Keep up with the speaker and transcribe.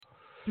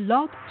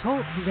Blog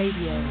Talk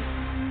Radio.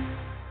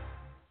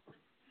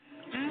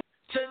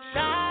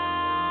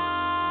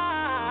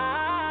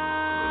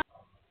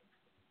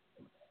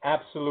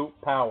 Absolute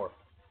power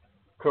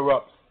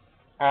corrupts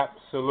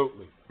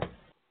absolutely.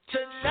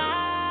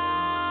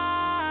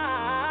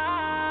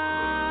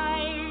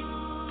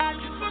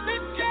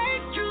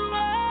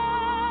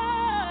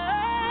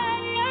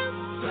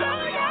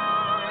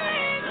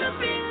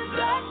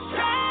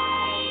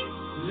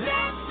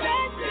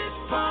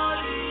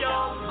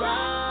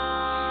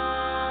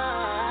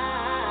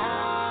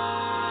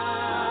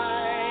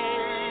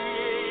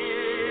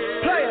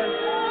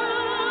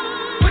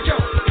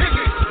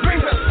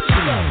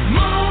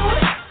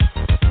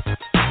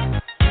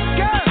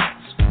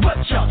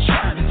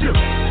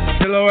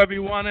 Hello,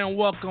 everyone, and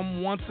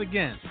welcome once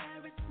again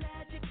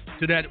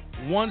to that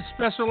one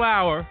special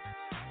hour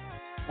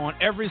on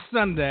every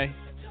Sunday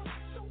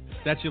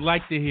that you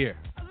like to hear.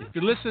 If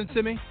you're listening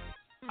to me,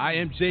 I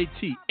am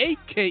JT,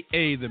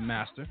 a.k.a. The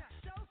Master,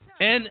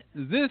 and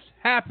this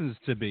happens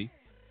to be,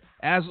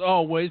 as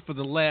always, for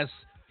the last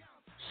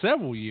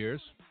several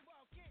years,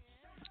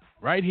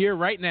 right here,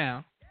 right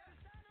now,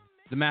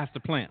 the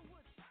Masterplan.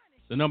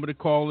 The number to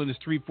call in is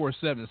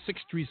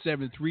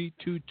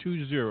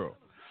 347-637-3220.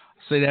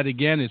 Say that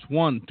again. It's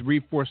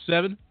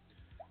 1-347-637-3220.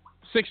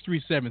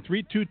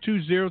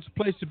 It's a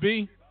place to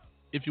be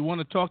if you want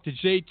to talk to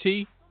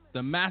JT,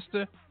 the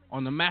Master,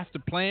 on the Master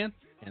Plan,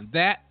 and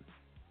that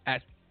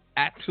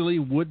actually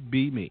would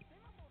be me.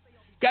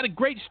 Got a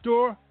great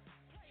show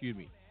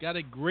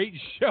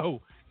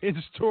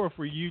in store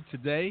for you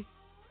today.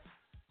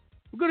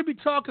 We're going to be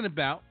talking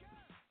about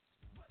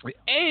the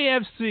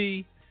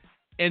AFC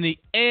and the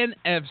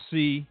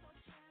NFC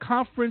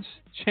Conference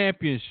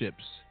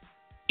Championships.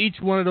 Each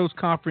one of those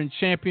conference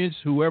champions,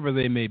 whoever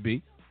they may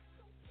be,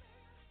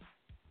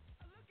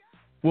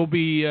 will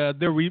be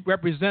their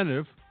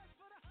representative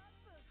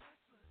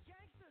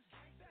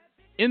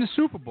in the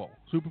Super Bowl.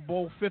 Super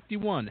Bowl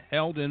 51,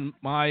 held in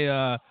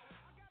my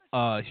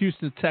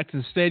Houston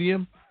Texans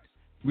Stadium,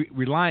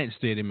 Reliant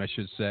Stadium, I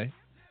should say.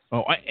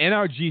 Oh,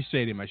 NRG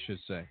Stadium, I should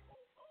say,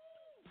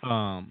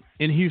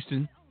 in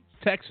Houston,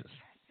 Texas.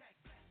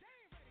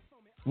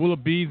 Will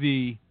it be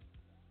the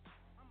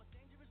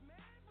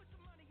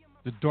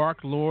Dark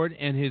Lord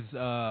and his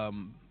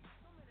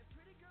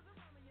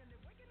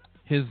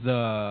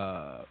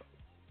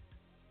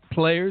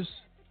players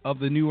of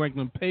the New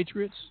England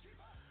Patriots?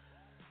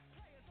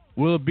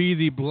 Will it be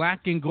the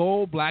black and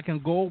gold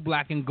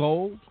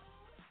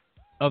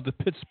of the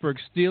Pittsburgh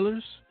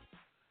Steelers?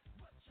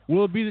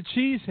 Will it be the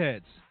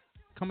Cheeseheads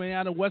coming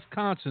out of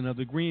Wisconsin of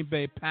the Green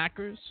Bay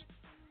Packers?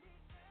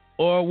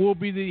 Or will it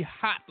be the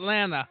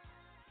Hotlanta,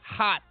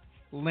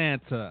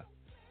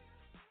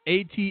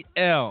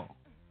 ATL,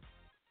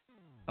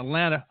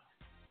 Atlanta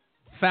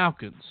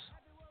Falcons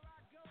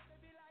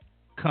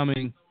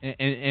coming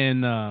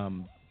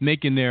and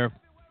making their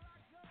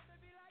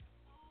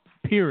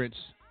appearance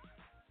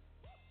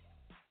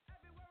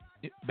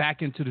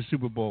back into the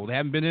Super Bowl? They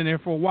haven't been in there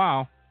for a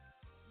while.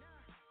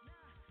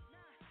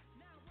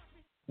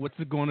 What's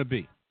it going to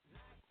be?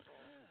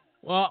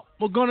 Well,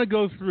 we're going to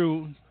go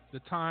through the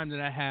time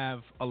that I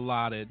have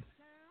allotted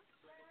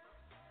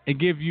and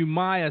give you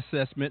my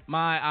assessment,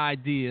 my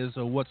ideas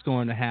of what's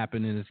going to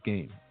happen in this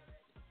game.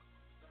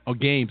 Or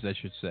games, I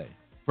should say.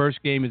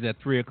 First game is at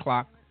 3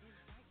 o'clock.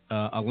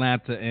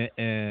 Atlanta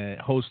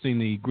hosting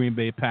the Green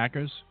Bay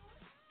Packers.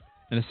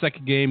 And the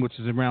second game, which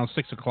is around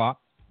 6 o'clock,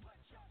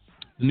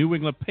 the New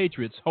England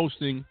Patriots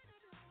hosting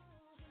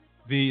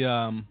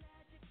the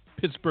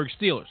Pittsburgh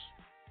Steelers.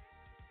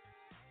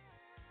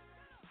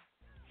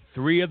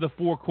 3 of the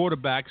 4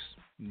 quarterbacks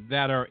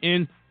that are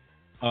in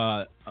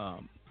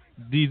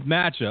these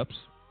matchups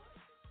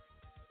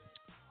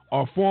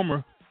are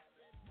former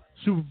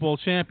Super Bowl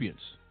champions.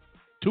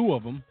 2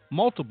 of them,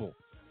 multiple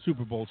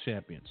Super Bowl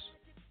champions.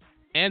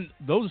 And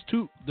the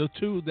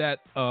two that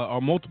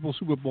are multiple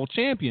Super Bowl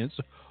champions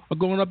are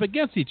going up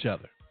against each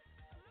other.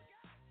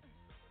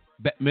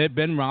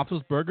 Ben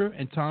Roethlisberger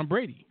and Tom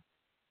Brady.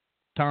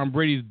 Tom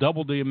Brady's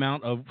doubled the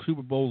amount of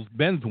Super Bowls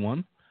Ben's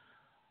won.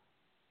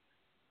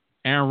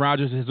 Aaron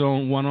Rodgers has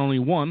won only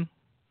one.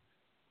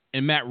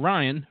 And Matt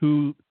Ryan,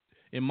 who,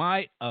 in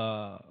my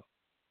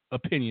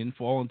opinion,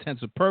 for all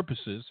intents and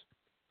purposes,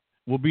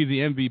 will be the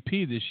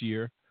MVP this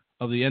year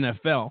of the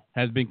NFL,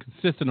 has been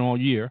consistent all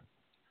year.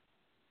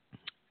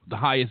 The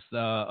highest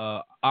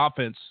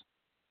offense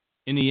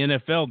in the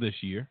NFL this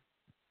year.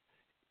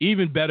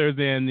 Even better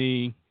than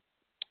the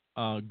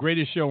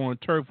greatest show on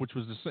turf, which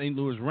was the St.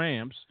 Louis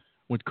Rams,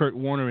 when Kurt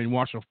Warner and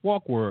Marshall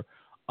Faulk were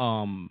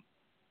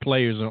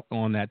players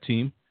on that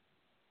team.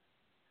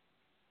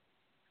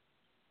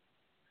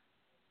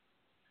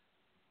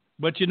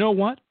 But you know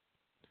what?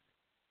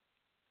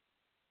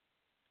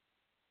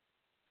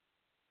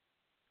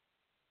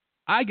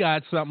 I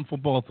got something for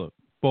both of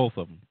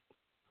them.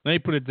 Let me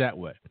put it that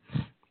way.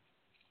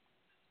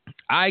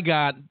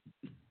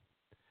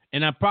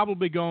 And I'm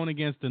probably going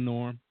against the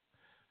norm,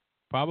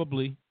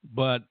 probably,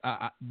 but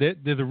there's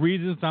the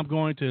reasons I'm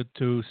going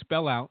to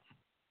spell out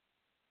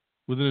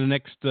within the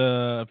next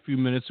few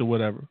minutes or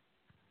whatever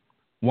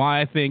why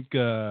I think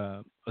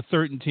a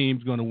certain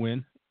team's going to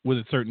win with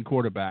a certain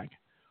quarterback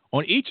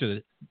on each of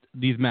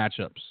these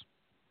matchups.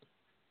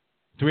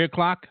 3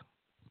 o'clock,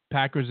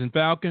 Packers and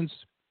Falcons.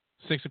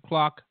 6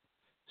 o'clock,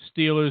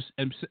 Steelers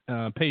and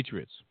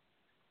Patriots.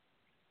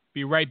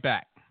 Be right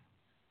back.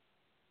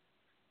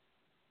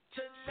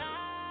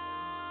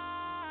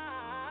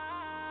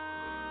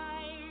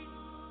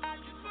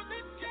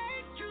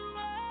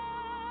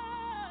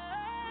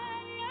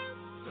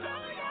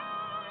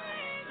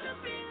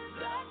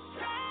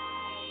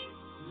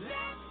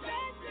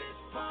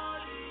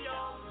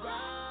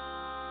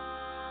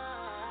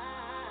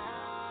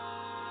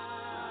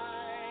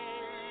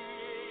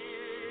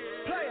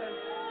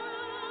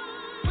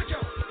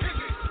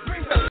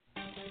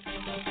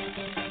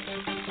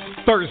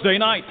 Thursday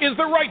night is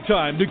the right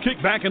time to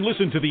kick back and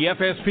listen to the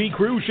FSP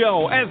Crew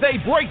Show as they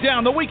break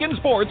down the weekend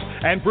sports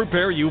and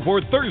prepare you for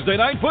Thursday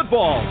night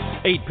football.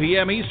 8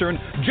 p.m. Eastern,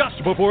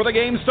 just before the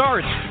game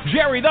starts.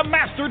 Jerry the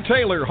Master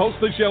Taylor hosts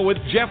the show with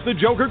Jeff the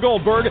Joker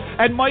Goldberg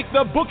and Mike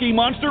the Bookie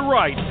Monster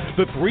Wright.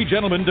 The three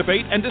gentlemen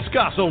debate and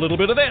discuss a little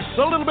bit of this,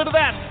 a little bit of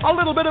that, a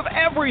little bit of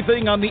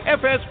everything on the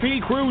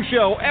FSP Crew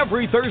Show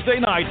every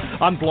Thursday night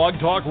on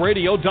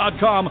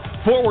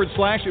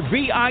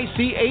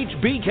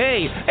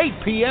blogtalkradio.com/VICHBK,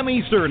 8 p.m.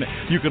 Eastern.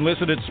 You can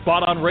listen at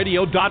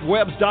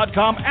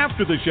spotonradio.webs.com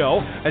after the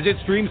show as it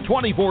streams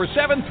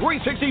 24/7,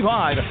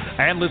 365,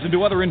 and listen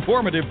to other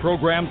informative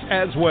programs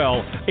as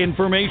well.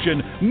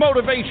 Information,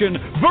 motivation,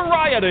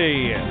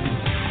 variety.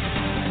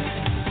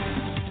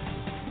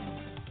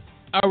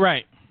 All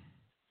right.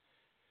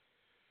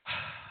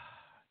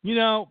 You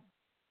know,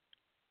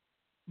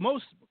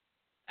 most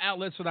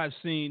outlets that I've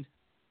seen,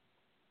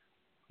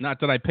 not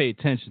that I pay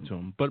attention to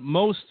them, but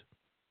most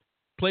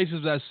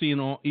places I've seen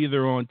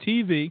either on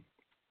TV,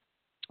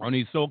 on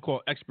these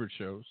so-called expert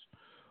shows,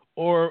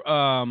 or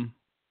on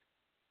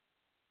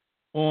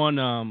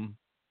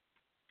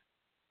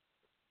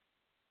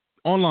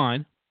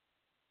online,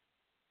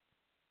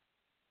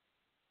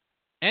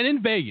 and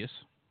in Vegas,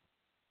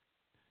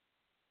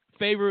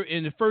 favor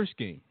in the first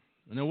game.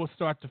 And then we'll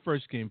start the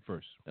first game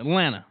first.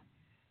 Atlanta,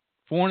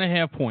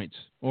 4.5 points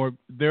or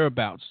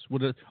thereabouts,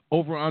 with an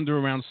over/under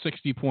around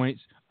 60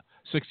 points.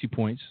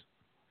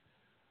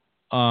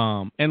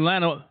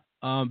 Atlanta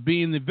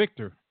being the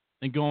victor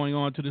and going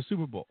on to the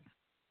Super Bowl.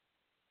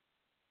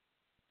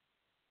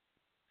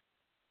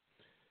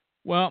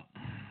 Well,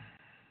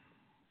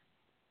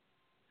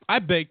 I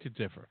beg to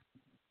differ.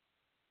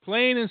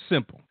 Plain and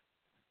simple.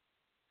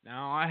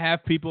 Now, I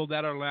have people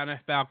that are Atlanta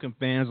Falcon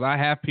fans. I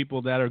have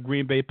people that are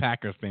Green Bay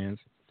Packers fans.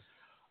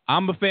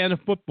 I'm a fan of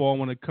football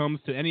when it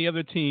comes to any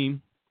other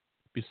team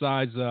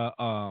besides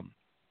my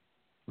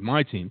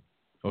team,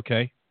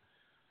 okay?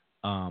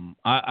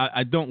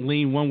 I don't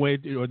lean one way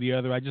or the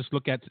other. I just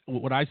look at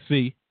what I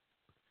see.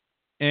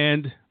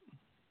 And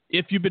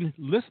if you've been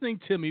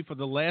listening to me for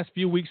the last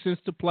few weeks since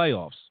the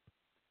playoffs,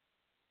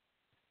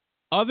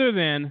 other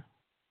than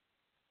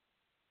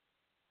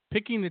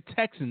picking the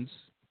Texans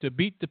to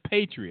beat the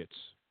Patriots,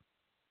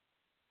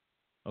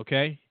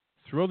 okay,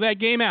 throw that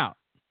game out.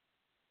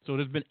 So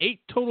there's been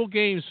 8 total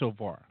games so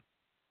far.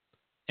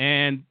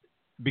 And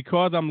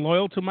because I'm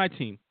loyal to my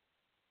team,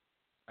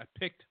 I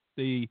picked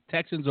the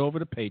Texans over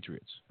the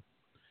Patriots.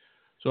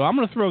 So I'm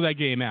going to throw that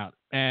game out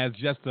as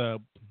just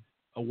a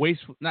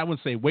wasteful, I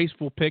wouldn't say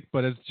wasteful pick,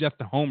 but it's just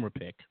a homer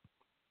pick.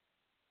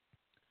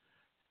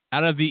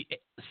 Out of the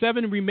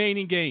 7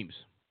 remaining games,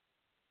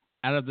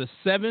 I'm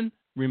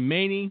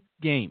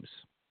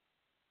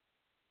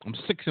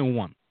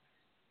 6-1.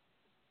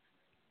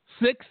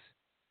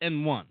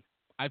 6-1.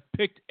 I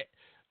picked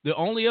the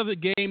only other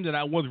game that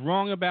I was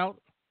wrong about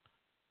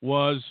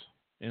was,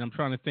 and I'm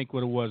trying to think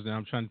what it was now.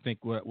 I'm trying to think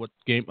what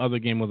other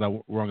game was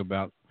I wrong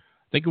about.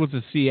 I think it was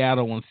the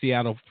Seattle when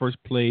Seattle first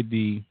played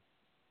the.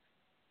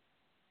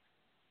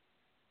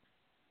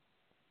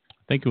 I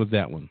think it was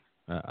that one.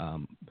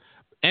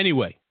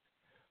 Anyway,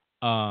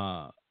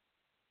 6-1.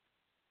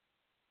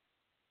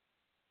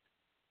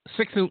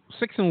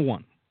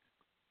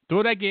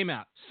 Throw that game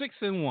out.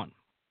 6-1.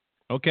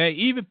 Okay,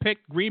 even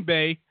picked Green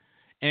Bay,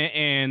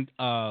 and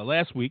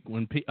last week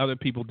when other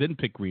people didn't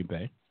pick Green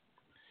Bay,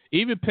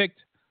 even picked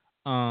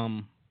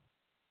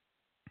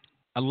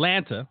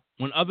Atlanta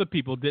when other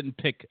people didn't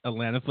pick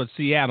Atlanta for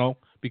Seattle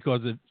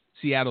because of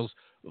Seattle's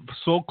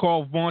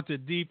so-called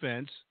vaunted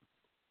defense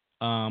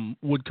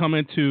would come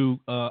into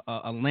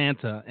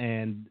Atlanta,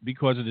 and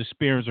because of the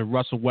experience of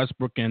Russell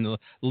Westbrook and the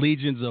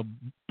legions of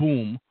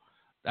boom.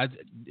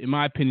 In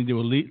my opinion, there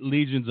were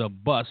legions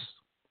of bust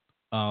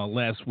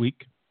last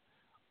week.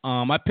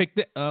 I picked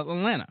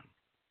Atlanta.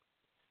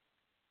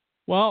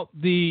 Well,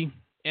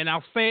 and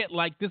I'll say it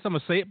like this. I'm going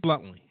to say it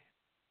bluntly.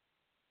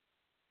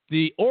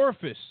 The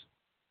orifice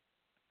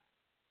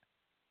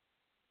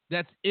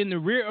that's in the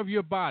rear of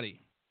your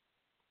body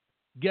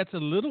gets a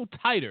little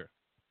tighter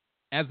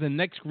as the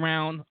next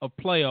round of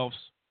playoffs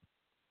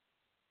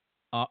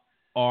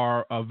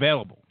are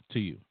available to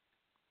you.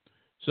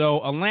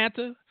 So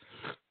Atlanta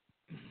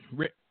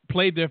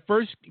played their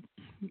first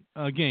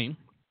game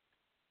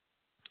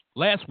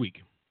last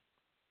week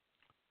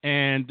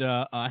and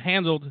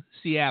handled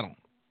Seattle.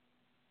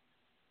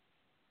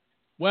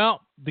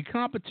 Well, the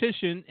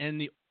competition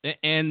and the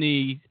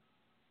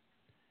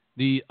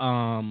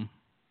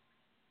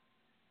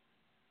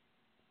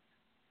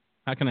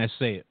how can I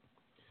say it?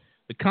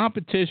 The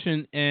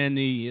competition and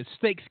the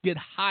stakes get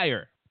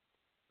higher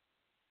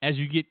as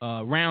you get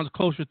rounds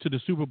closer to the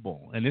Super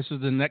Bowl, and this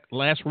is the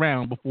last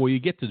round before you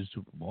get to the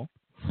Super Bowl.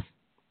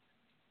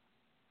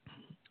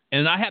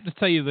 And I have to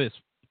tell you this,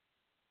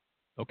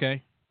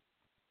 okay?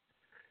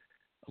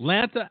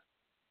 Atlanta,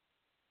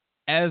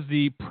 as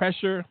the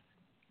pressure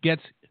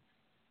gets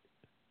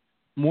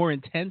more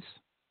intense,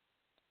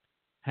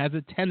 has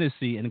a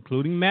tendency,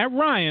 including Matt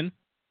Ryan,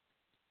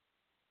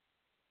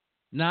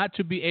 not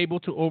to be able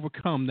to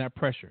overcome that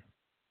pressure.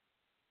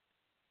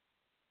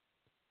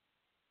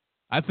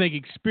 I think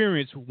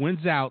experience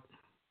wins out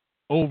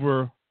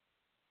over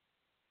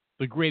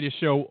the greatest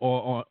show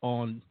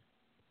on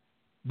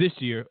this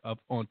year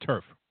on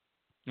turf.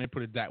 Let me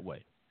put it that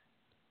way.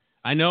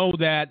 I know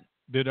that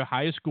they're the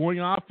highest scoring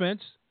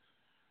offense.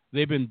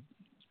 They've been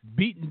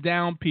beating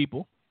down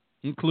people,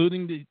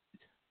 including the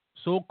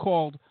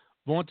so-called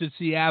vaunted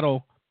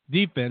Seattle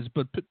defense.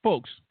 But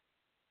folks,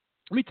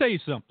 let me tell you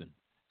something.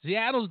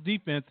 Seattle's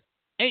defense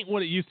ain't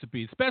what it used to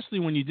be, especially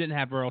when you didn't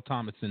have Earl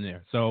Thomas in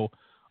there. So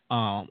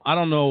I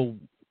don't know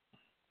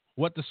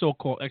what the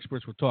so-called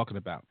experts were talking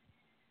about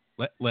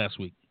last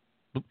week,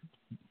 to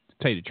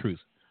tell you the truth,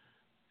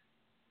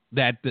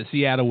 that the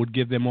Seattle would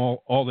give them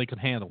all they could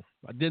handle.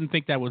 I didn't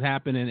think that would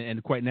happen,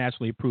 and quite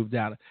naturally it proved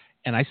out.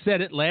 And I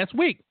said it last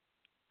week.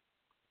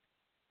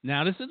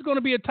 Now, this is going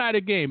to be a tighter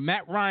game.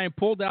 Matt Ryan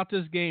pulled out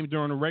this game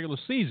during the regular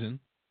season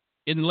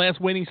in the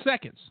last waning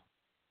seconds.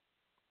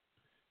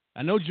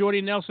 I know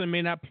Jordy Nelson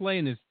may not play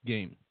in this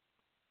game.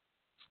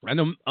 I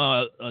know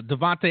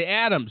Devontae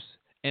Adams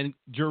and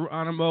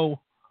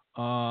Geronimo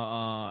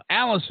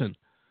Allison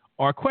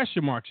are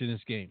question marks in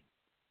this game.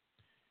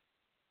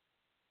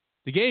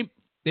 The game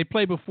they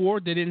played before,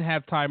 they didn't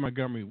have Ty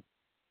Montgomery.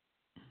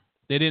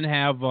 They didn't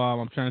have,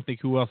 I'm trying to think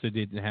who else they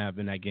didn't have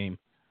in that game.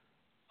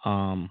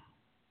 Devontae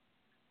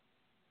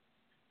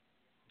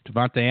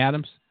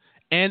Adams.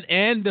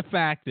 And the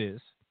fact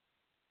is,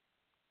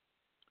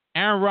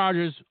 Aaron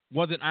Rodgers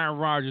wasn't Aaron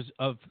Rodgers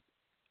of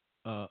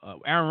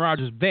Aaron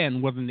Rodgers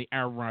then wasn't the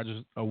Aaron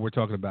Rodgers we're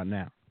talking about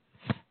now.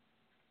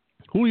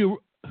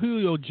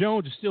 Julio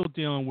Jones is still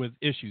dealing with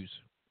issues.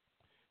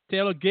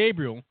 Taylor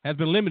Gabriel has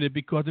been limited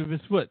because of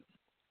his foot,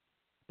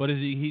 but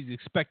he's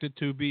expected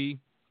to be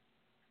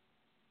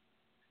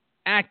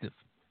active,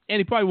 and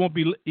he probably won't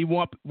be. He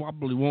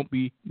probably won't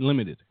be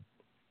limited.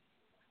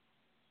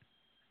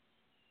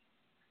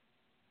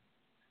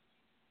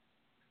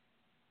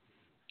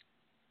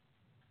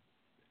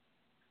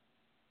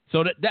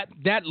 So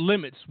that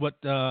limits what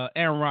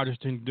Aaron Rodgers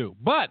can do.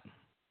 But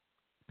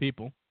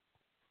people,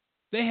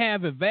 they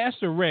have a vast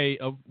array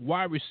of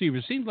wide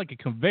receivers. Seems like a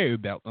conveyor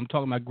belt. I'm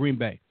talking about Green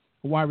Bay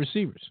wide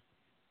receivers.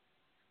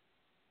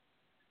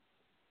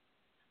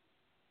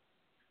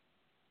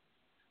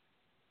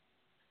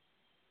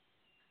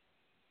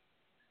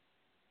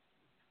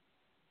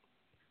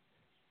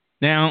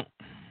 Now,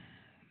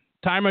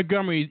 Ty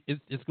Montgomery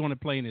is going to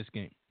play in this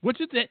game, which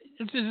is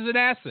an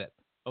asset,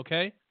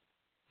 okay?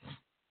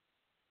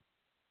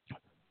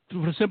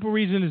 For the simple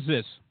reason is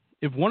this.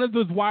 If one of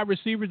those wide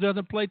receivers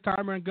doesn't play,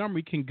 Ty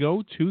Montgomery can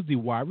go to the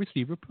wide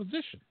receiver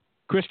position.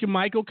 Christian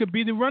Michael could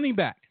be the running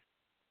back.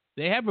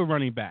 They have a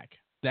running back.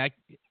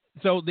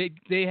 So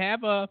they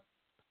have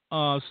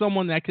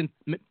someone that can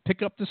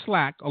pick up the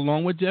slack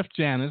along with Jeff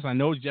Janis. I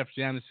know Jeff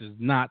Janis is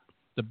not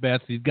the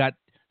best. He's got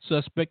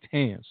suspect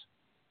hands.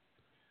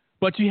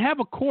 But you have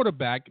a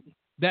quarterback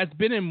that's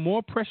been in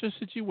more pressure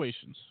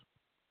situations.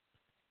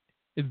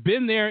 It's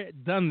been there,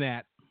 done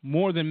that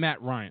more than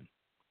Matt Ryan.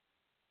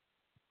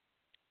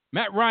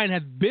 Matt Ryan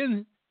has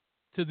been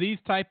to these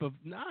type of,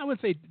 I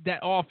wouldn't say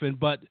that often,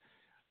 but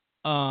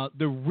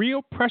the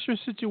real pressure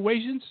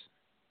situations,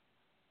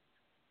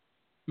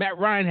 Matt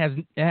Ryan has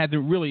had to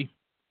really,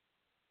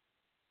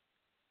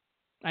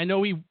 I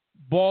know he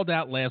balled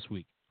out last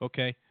week,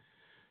 okay?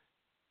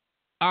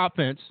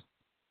 Offense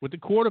with the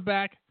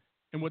quarterback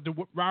and with the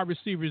wide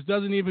receivers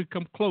doesn't even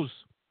come close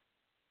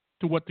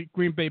to what the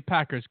Green Bay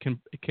Packers can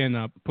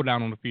put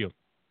out on the field.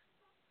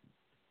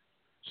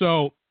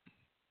 So,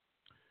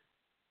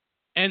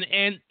 and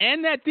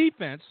that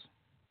defense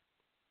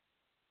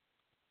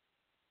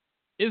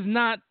is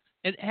not,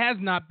 it has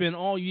not been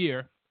all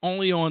year,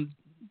 only on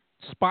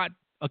spot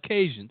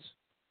occasions.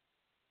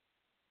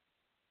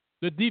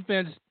 The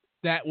defense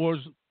that was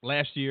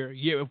last year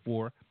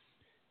before,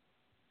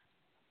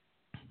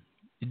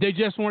 they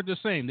just weren't the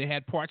same. They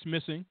had parts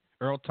missing.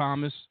 Earl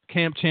Thomas,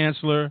 Cam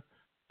Chancellor,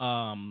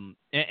 and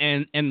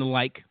the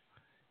like.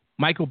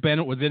 Michael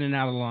Bennett was in and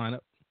out of the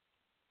lineup.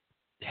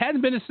 It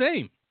hadn't been the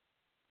same.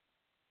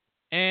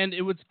 And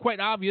it was quite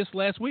obvious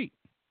last week.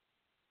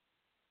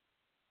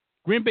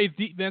 Green Bay's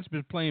defense has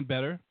been playing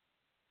better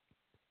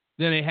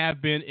than they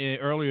have been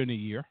earlier in the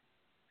year.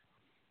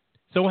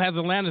 So has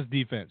Atlanta's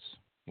defense.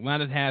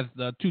 Atlanta has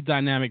two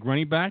dynamic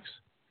running backs,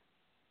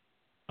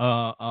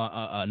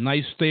 a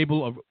nice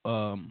stable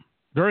of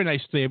very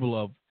nice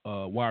stable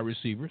of wide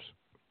receivers.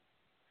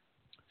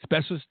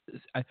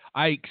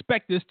 I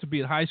expect this to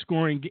be a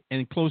high-scoring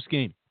and close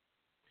game.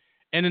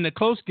 And in a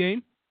close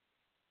game,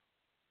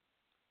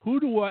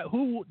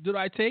 who did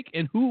I take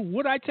and who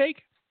would I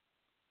take?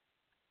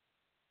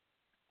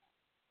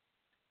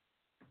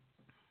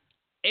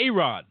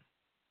 A-Rod.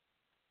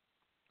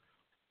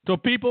 So,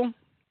 people,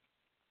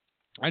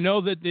 I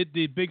know that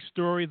the big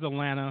story is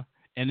Atlanta,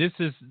 and this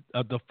is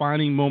a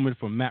defining moment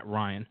for Matt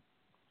Ryan.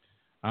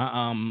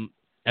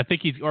 I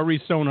think he's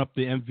already sewn up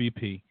the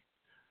MVP.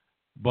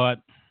 But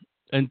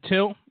and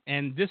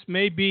this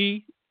may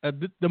be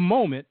the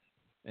moment,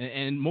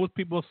 and most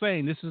people are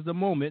saying this is the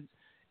moment,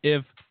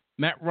 if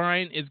Matt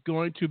Ryan is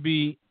going to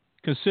be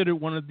considered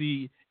one of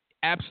the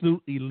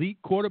absolute elite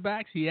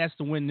quarterbacks, he has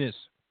to win this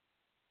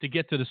to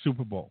get to the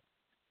Super Bowl.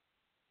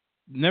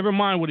 Never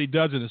mind what he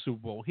does in the Super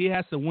Bowl. He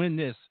has to win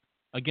this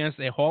against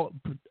a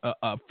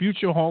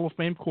future Hall of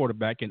Fame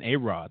quarterback in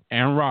A-Rod,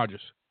 Aaron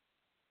Rodgers,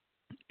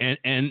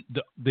 and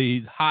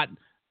the hot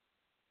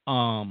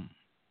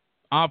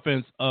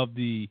offense of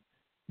the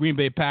Green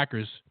Bay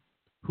Packers,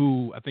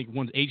 who I think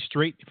won 8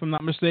 straight, if I'm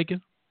not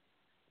mistaken,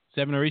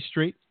 7 or 8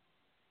 straight,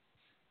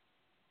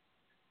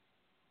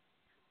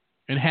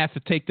 and has to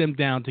take them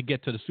down to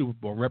get to the Super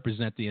Bowl,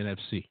 represent the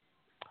NFC.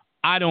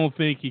 I don't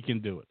think he can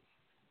do it.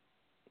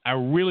 I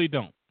really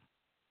don't.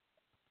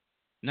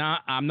 Now,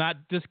 I'm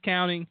not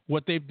discounting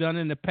what they've done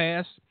in the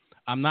past.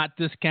 I'm not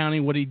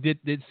discounting what he did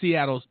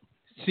Seattle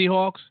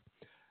Seahawks.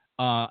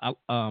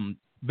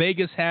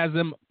 Vegas has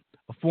them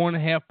a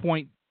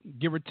 4.5-point,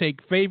 give or take,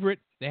 favorite.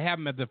 They have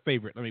them as a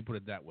favorite. Let me put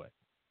it that way.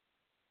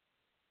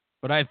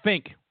 But I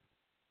think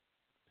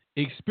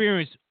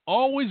experience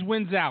always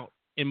wins out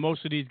in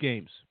most of these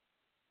games.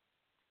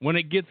 When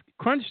it gets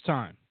crunch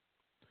time,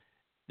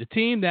 the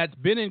team that's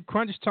been in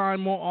crunch time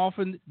more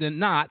often than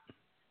not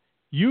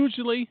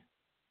usually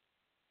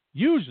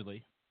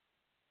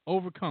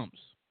overcomes.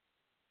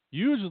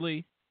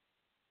 Usually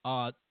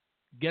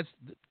gets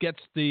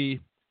the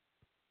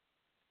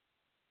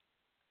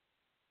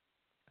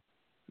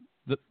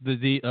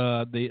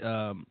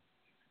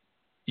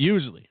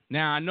usually.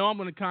 Now I know I'm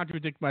going to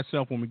contradict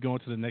myself when we go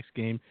into the next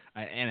game,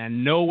 and I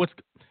know what's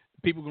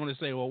people are going to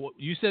say. Well,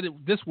 you said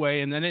it this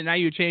way, and then now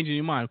you're changing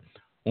your mind.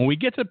 When we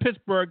get to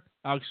Pittsburgh,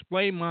 I'll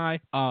explain my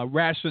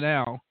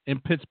rationale in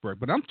Pittsburgh.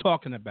 But I'm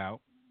talking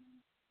about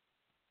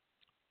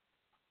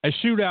a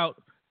shootout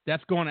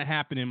that's going to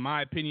happen, in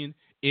my opinion,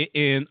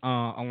 in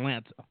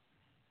Atlanta.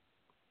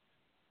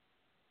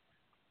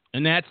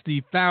 And that's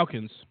the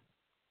Falcons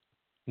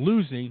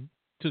losing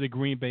to the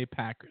Green Bay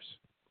Packers.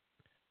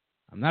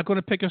 I'm not going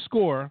to pick a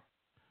score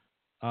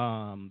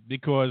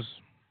because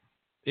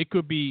it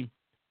could be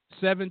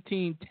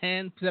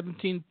 17-10,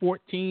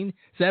 17-14,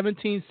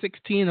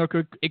 17-16,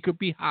 or it could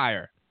be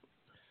higher.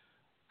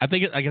 I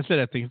think, like I said,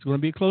 I think it's going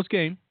to be a close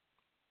game.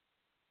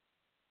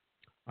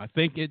 I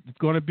think it's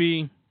going to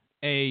be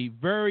a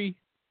very,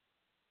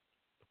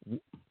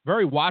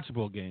 very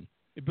watchable game.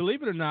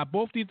 Believe it or not,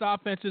 both these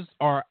offenses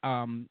are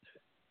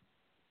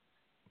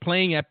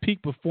playing at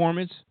peak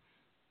performance,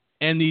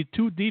 and the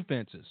two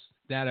defenses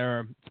that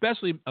are,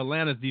 especially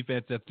Atlanta's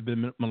defense that's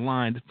been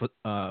maligned for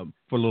a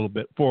little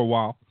bit, for a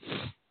while,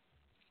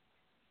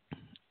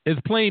 is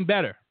playing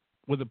better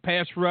with a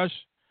pass rush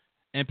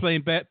and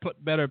playing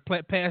better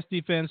pass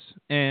defense,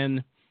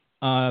 and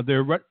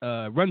their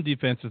run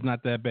defense is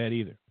not that bad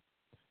either.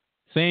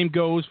 Same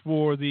goes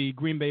for the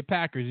Green Bay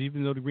Packers,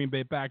 even though the Green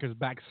Bay Packers'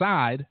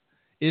 backside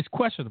is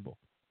questionable.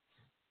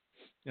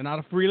 And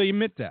I'll freely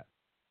admit that.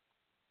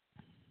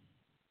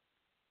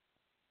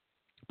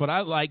 But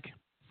I like,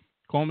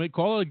 call it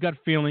a gut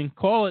feeling,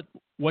 call it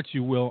what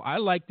you will. I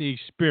like the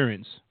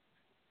experience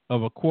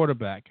of a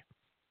quarterback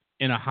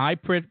in a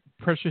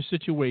high-pressure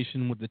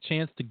situation with the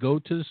chance to go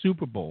to the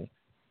Super Bowl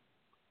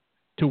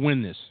to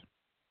win this.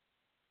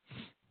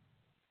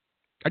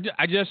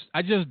 I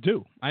just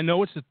do. I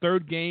know it's the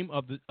third game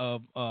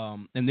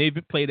and they've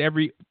played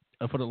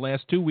for the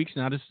last 2 weeks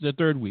now. This is their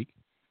third week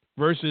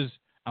versus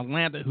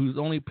Atlanta, who's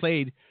only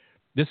played.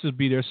 This would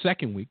be their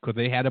second week because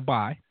they had a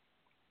bye.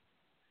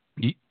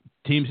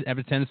 Teams have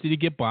a tendency to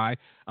get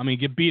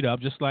beat up,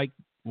 just like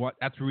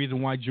that's the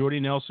reason why Jordy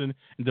Nelson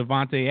and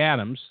Devontae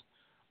Adams.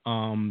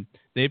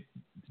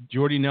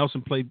 Jordy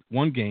Nelson played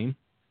 1 game.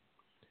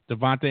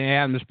 Devontae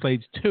Adams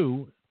played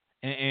 2.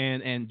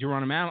 And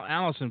Geronimo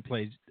Allison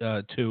played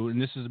 2, and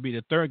this is to be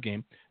the third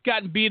game.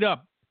 Gotten beat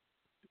up.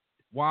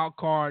 Wild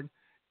card,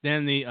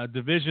 then the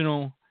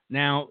divisional.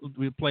 Now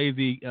we play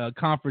the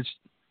conference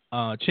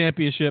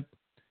championship.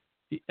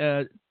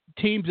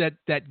 Teams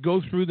that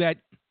go through that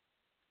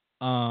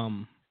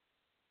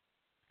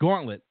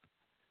gauntlet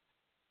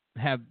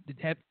have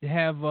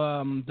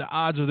the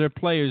odds of their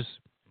players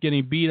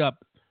getting beat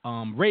up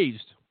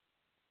raised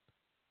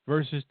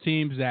versus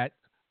teams that,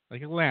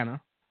 like Atlanta,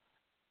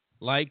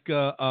 like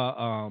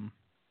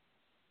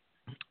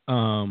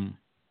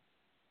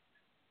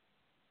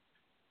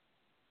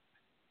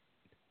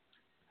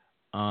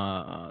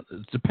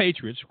the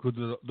Patriots,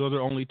 because those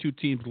are only two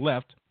teams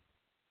left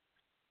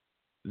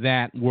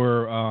that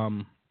were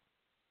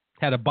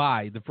had a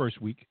bye the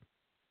first week.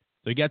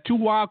 So you got two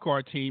wild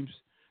card teams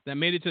that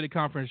made it to the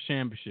conference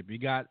championship. You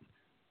got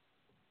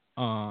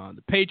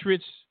the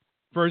Patriots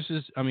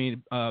versus,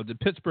 the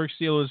Pittsburgh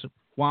Steelers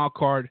wild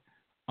card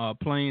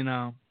playing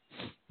the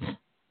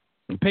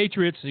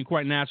Patriots, and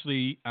quite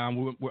naturally,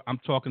 I'm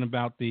talking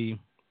about the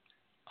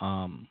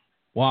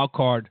wild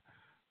card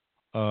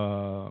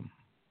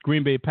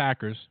Green Bay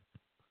Packers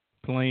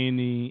playing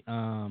the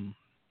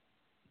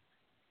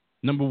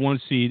number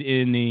one seed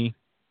in the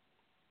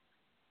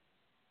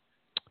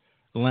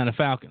Atlanta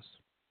Falcons.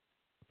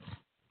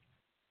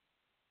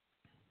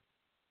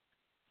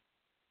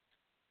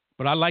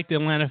 But I like the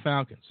Atlanta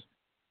Falcons.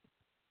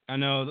 I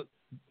know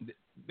that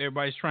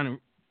everybody's trying to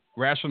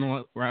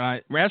rationalize,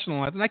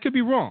 and I could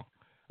be wrong.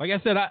 Like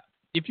I said,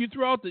 if you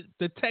throw out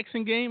the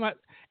Texan game,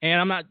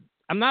 and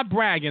I'm not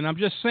bragging. I'm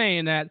just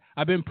saying that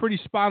I've been pretty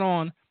spot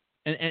on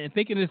and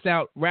thinking this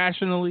out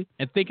rationally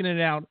and thinking it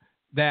out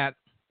that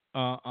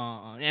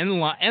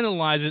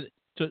analyze it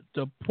to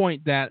the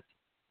point that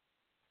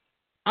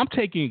I'm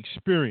taking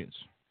experience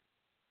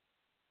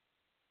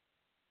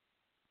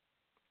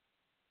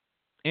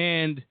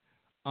and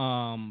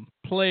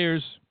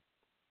players'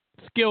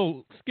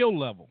 skill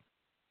level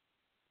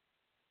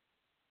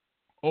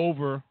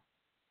over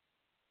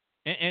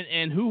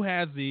and who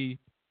has the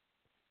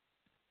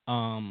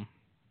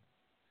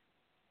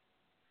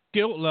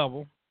skill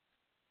level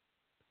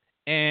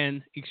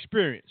and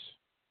experience.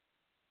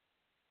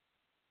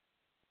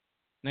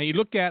 Now you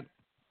look at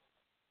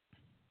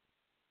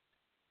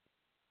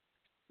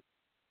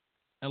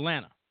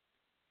Atlanta.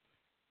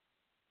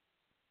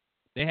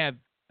 They have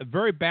a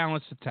very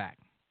balanced attack,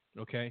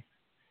 okay?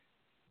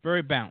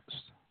 Very balanced.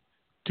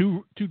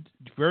 Two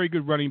very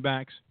good running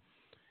backs,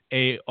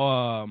 a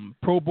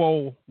Pro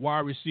Bowl wide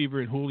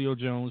receiver in Julio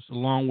Jones,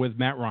 along with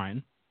Matt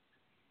Ryan,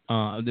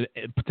 the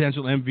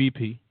potential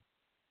MVP,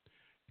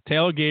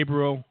 Taylor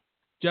Gabriel,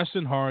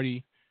 Justin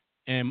Hardy,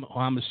 and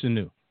Mohamed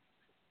Sanu,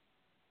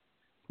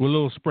 with a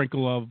little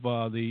sprinkle of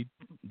the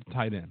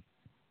tight end.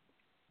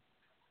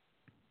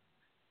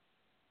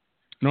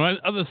 And on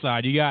the other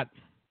side, you got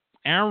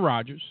Aaron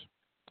Rodgers,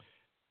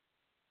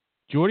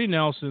 Jordy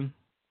Nelson,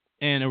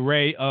 and an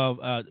array of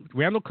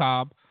Randall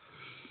Cobb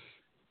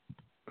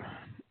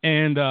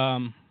and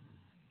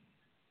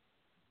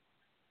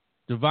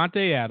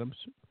Devontae Adams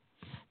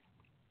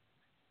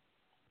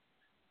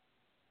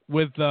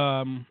with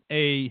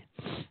a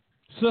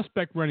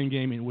suspect running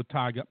game with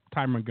Ty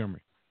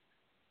Montgomery.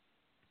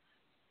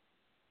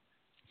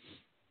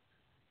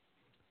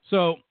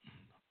 So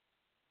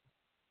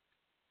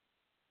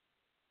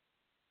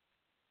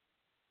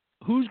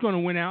who's going to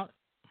win out?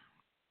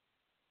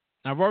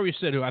 I've already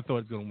said who I thought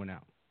was going to win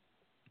out.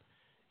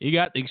 You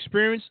got the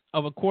experience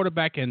of a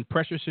quarterback in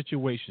pressure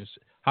situations,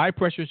 high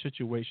pressure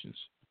situations,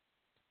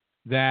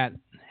 that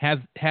has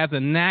a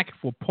knack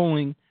for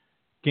pulling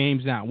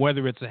games out,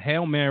 whether it's a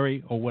Hail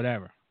Mary or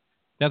whatever.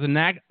 Has a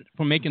knack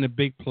for making a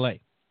big play.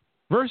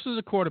 Versus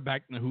a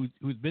quarterback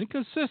who's been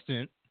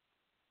consistent,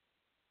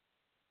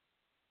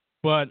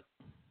 but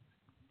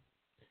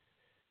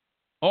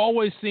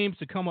always seems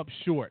to come up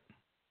short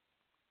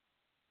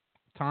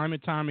time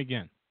and time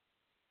again.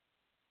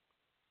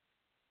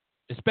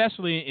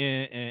 Especially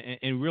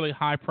in really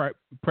high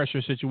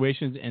pressure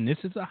situations, and this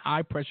is a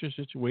high pressure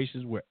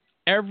situation where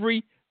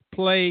every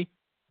play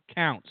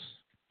counts.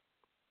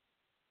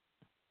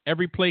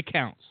 Every play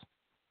counts.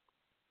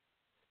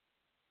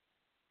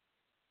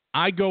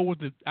 I go with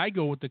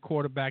the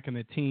quarterback and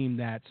the team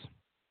that's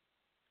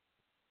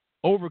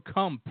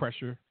overcome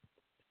pressure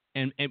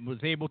and was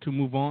able to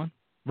move on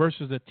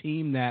versus a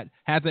team that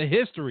has a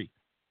history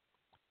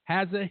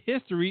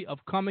of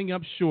coming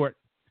up short,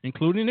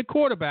 including the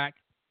quarterback,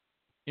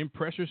 in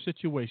pressure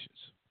situations.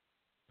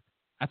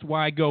 That's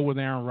why I go with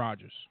Aaron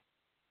Rodgers.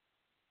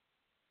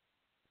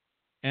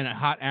 And a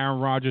hot Aaron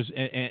Rodgers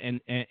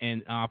and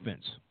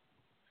offense.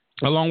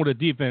 Along with the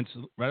defense,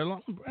 right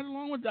along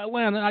with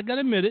Atlanta, I got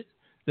to admit it,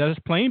 that is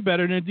playing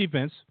better than the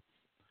defense.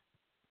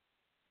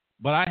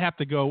 But I have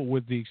to go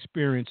with the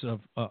experience of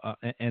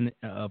Aaron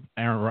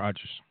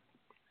Rodgers.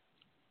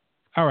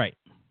 All right.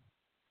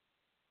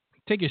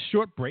 Take a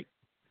short break,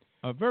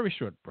 a very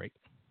short break,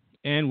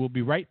 and we'll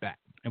be right back.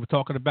 And we're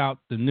talking about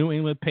the New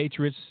England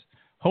Patriots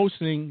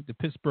hosting the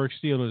Pittsburgh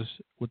Steelers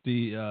with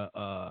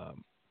the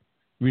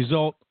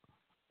result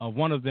of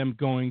one of them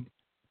going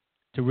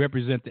to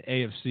represent the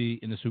AFC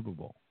in the Super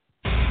Bowl.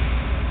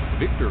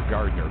 Victor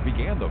Gardner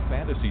began the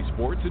Fantasy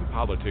Sports and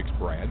Politics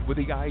brand with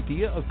the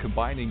idea of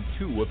combining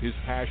two of his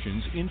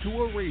passions into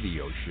a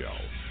radio show.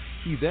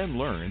 He then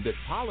learned that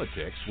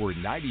politics were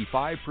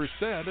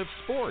 95% of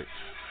sports.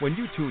 When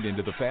you tune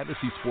into the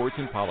Fantasy Sports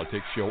and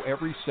Politics show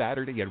every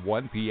Saturday at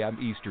 1 p.m.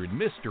 Eastern,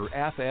 Mr.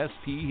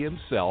 FSP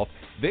himself,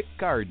 Vic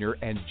Gardner,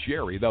 and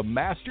Jerry the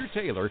Master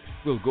Taylor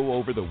will go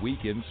over the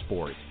week in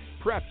sports.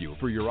 prep you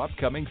for your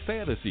upcoming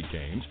fantasy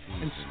games,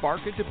 and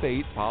spark a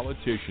debate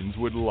politicians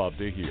would love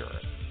to hear.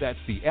 That's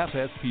the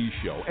FSP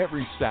Show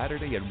every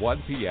Saturday at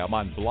 1 p.m.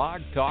 on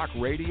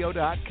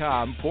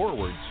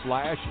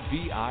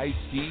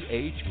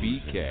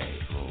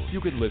blogtalkradio.com/VICHBK.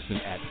 You can listen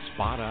at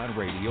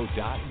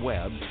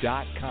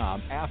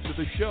spotonradio.web.com after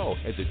the show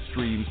as it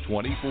streams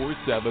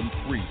 24/7,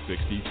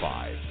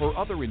 365 for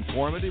other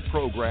informative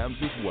programs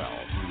as well.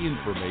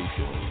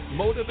 Information,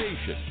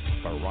 motivation,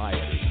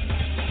 variety.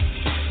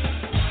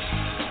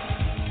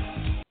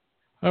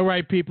 All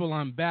right, people,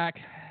 I'm back.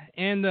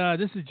 And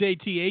this is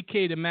JT,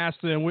 a.k.a. The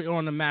Master, and we're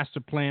on the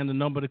Master Plan. The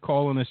number to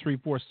call on is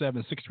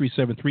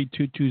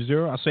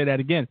 347-637-3220. I'll say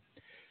that again.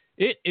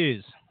 It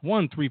is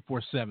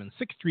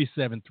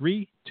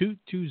 1-347-637-3220.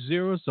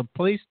 It's a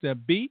place to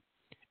be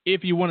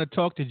if you want to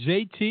talk to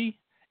JT,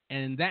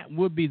 and that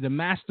would be the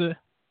Master,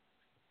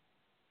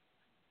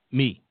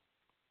 me.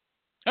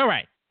 All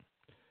right.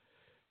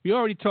 We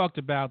already talked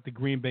about the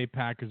Green Bay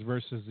Packers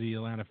versus the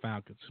Atlanta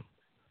Falcons.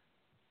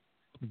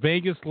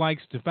 Vegas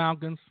likes the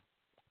Falcons.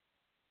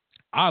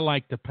 I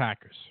like the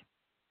Packers.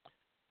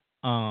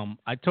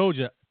 I told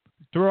you,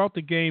 throughout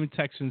the game,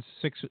 Texans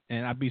 6,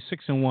 and I'd be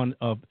 6-1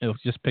 of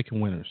just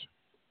picking winners.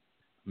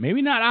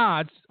 Maybe not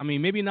odds. I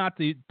mean, maybe not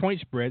the point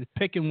spread.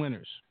 Picking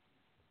winners.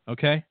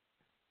 Okay.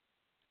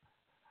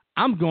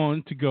 I'm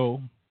going to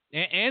go,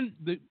 and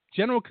the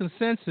general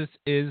consensus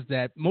is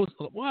that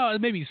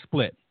it may be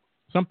split.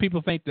 Some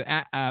people think the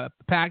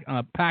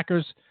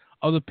Packers.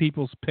 Other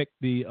people pick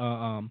the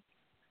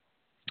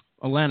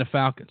Atlanta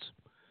Falcons.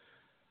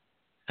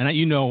 And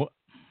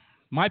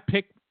my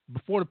pick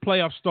before the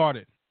playoffs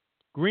started,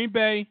 Green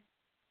Bay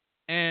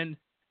and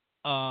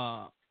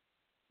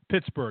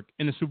Pittsburgh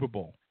in the Super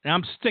Bowl. And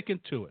I'm sticking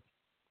to it.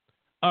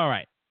 All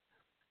right.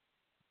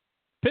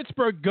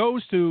 Pittsburgh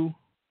goes in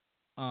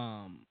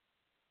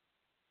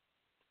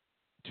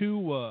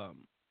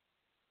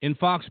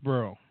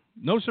Foxborough.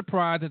 No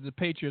surprise that the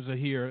Patriots are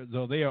here,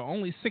 though they are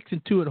only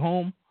 6-2 at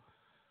home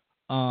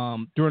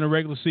during the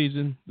regular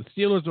season. The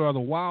Steelers are the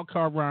wild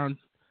card round.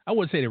 I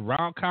wouldn't say the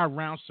wild card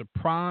round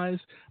surprise,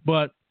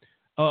 but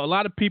a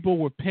lot of people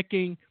were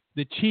picking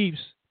the Chiefs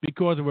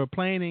because they were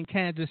playing in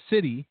Kansas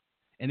City,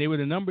 and they were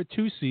the number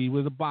 2 seed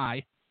with a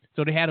bye.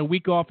 So they had a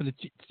week off, and the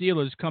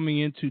Steelers coming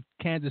into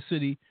Kansas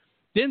City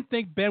didn't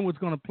think Ben was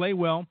going to play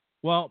well.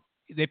 Well,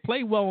 they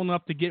played well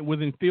enough to get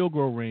within field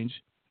goal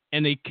range,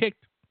 and they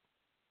kicked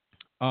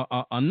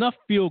enough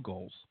field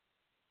goals,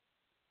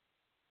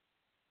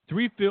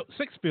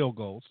 6 field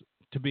goals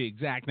to be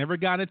exact. Never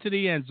got into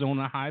the end zone,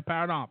 a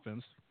high-powered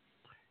offense.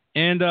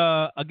 And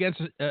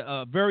against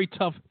a very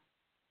tough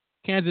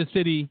Kansas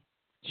City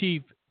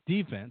Chief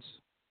defense.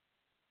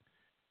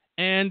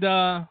 And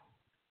the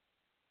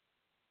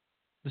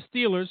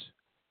Steelers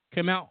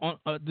came out on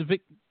the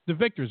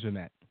victors in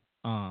that.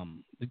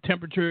 The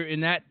temperature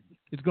in that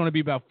is going to be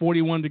about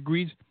 41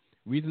 degrees.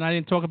 The reason I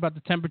didn't talk about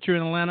the temperature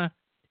in Atlanta,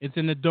 it's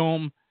in the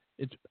dome.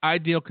 It's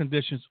ideal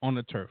conditions on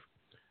the turf.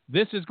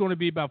 This is going to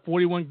be about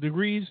 41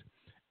 degrees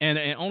and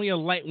only a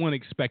light wind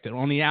expected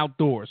on the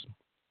outdoors.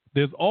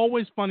 There's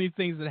always funny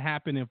things that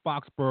happen in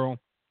Foxborough.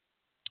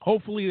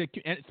 Hopefully,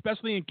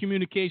 especially in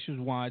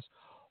communications-wise,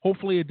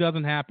 hopefully it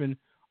doesn't happen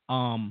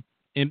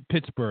in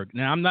Pittsburgh.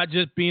 Now, I'm not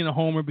just being a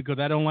homer because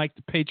I don't like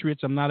the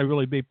Patriots. I'm not a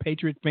really big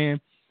Patriot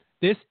fan.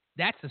 That's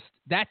a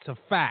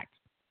fact.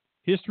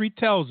 History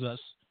tells us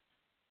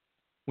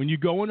when you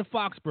go into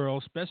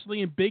Foxborough,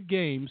 especially in big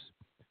games,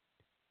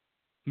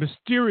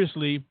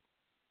 mysteriously,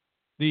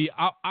 the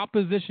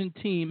opposition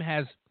team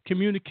has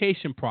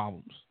communication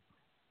problems.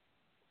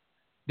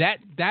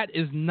 That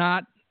is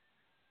not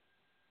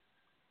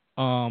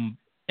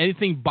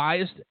anything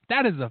biased.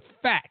 That is a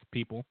fact,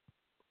 people.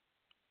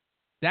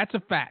 That's a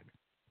fact.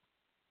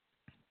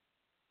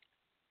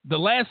 The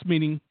last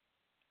meeting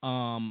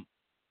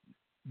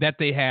that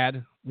they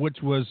had,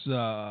 which was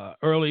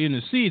early in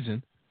the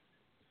season,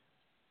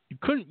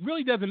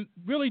 really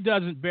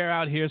doesn't bear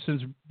out here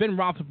since Ben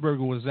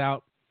Roethlisberger was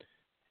out,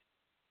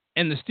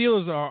 and the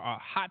Steelers are a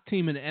hot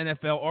team in the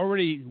NFL.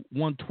 Already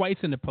won twice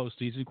in the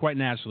postseason, quite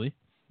naturally.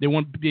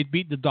 They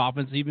beat the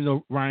Dolphins, even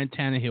though Ryan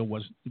Tannehill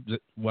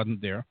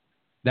wasn't there.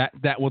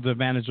 That was the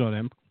advantage on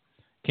them.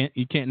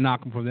 You can't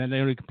knock them for that. They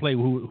only can play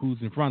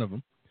who's in front of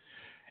them.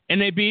 And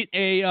they beat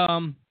a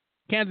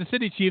Kansas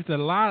City Chiefs that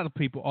a lot of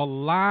people,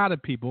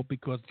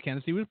 because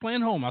Kansas City was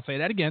playing home, I'll say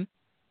that again,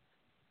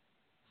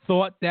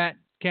 thought that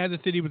Kansas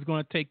City was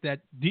going to take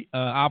that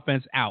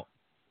offense out.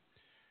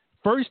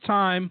 First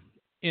time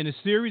in a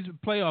series of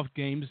playoff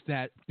games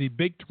that the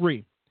Big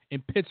Three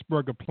in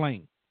Pittsburgh are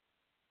playing.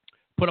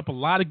 Put up a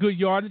lot of good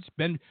yardage.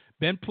 Ben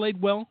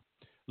played well.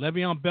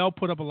 Le'Veon Bell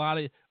put up a lot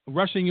of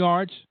rushing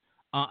yards.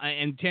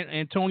 And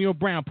Antonio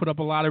Brown put up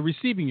a lot of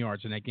receiving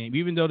yards in that game,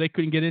 even though they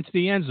couldn't get into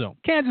the end zone.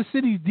 Kansas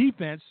City's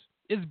defense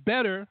is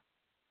better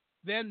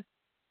than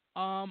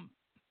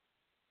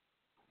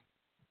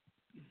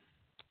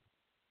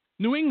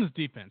New England's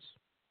defense,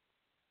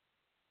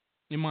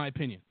 in my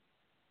opinion,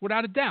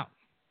 without a doubt.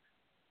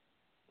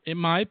 In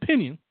my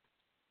opinion,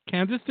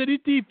 Kansas City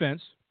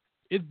defense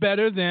is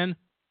better than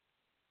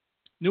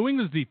New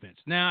England's defense.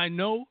 Now, I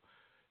know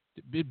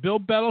Bill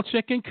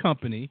Belichick and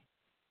company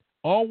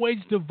always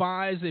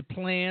devise a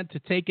plan to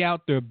take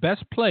out their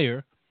best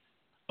player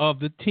of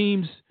the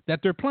teams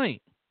that they're playing.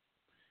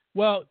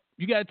 Well,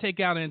 you got to take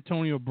out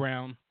Antonio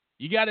Brown.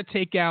 You got to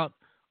take out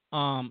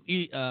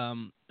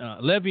Le'Veon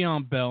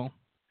Bell.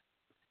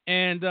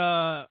 And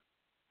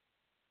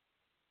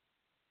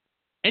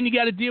you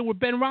got to deal with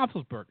Ben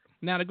Roethlisberger.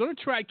 Now, they're going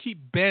to try to keep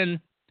Ben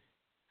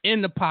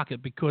in the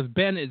pocket because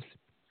Ben is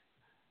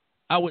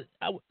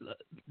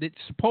it's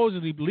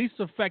supposedly least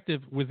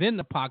effective within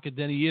the pocket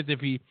than he is if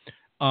he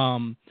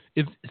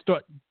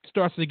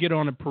starts to get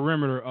on the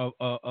perimeter of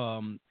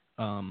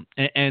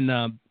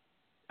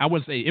I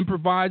wouldn't say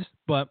improvised,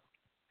 but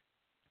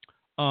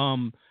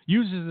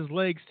uses his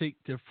legs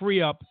to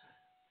free up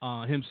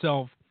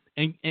himself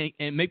and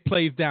make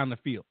plays down the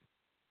field.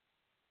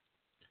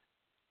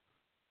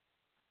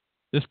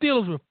 The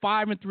Steelers were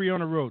 5-3 on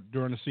the road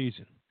during the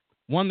season,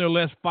 won their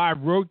last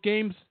 5 road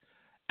games,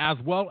 as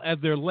well as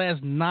their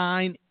last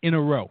 9 in a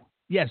row.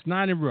 Yes,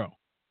 9 in a row.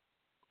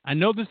 I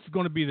know this is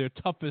going to be their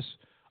toughest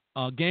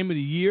game of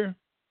the year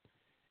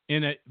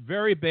in a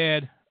very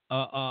bad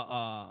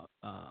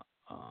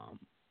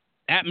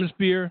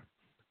atmosphere.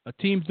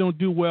 Teams don't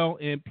do well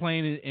in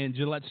playing in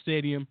Gillette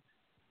Stadium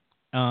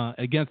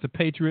against the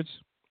Patriots.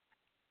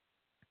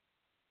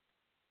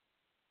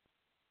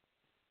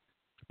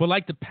 But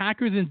like the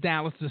Packers in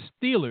Dallas, the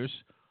Steelers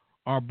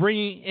are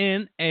bringing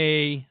in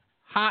a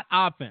hot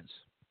offense.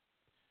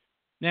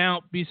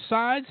 Now,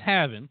 besides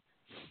having,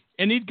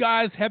 and these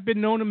guys have been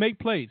known to make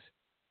plays,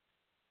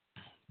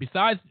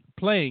 besides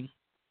playing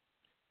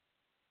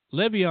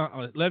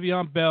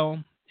Le'Veon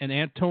Bell and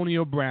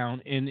Antonio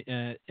Brown in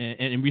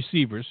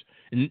receivers,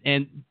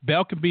 and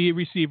Bell can be a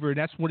receiver.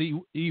 That's what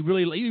he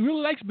really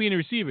likes being a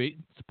receiver. It's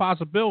a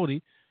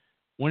possibility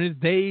when his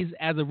days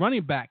as a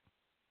running back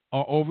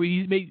are over,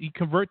 he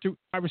convert to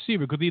a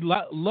receiver because he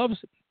loves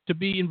to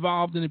be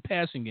involved in the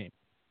passing game.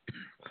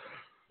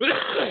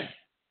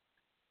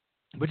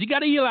 But you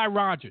got Eli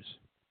Rogers.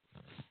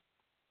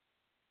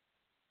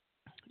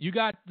 You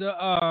got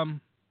the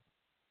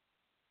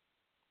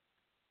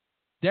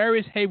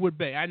Darius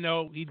Haywood-Bay. I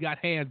know he's got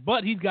hands,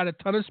 but he's got a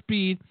ton of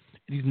speed,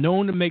 and he's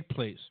known to make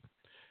plays.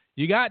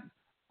 You got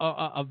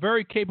a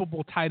very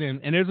capable tight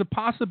end, and there's a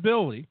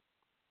possibility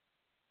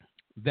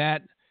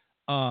that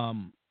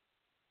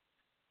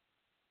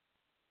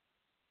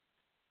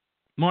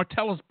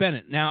Martellus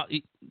Bennett. Now,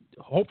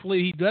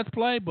 hopefully he does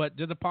play, but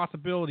there's a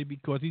possibility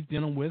because he's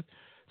dealing with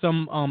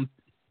some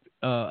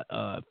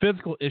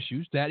physical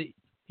issues that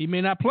he may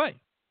not play.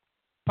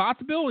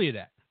 Possibility of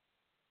that.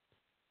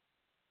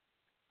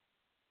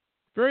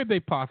 Very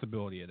big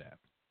possibility of that.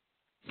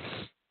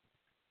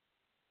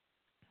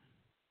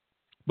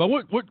 But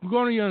we're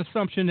going on the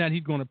assumption that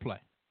he's going to play.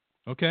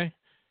 Okay?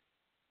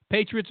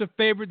 Patriots are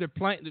favored. They're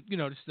playing. This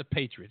is the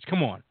Patriots.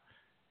 Come on.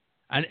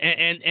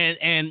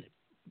 And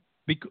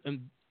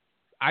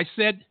I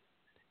said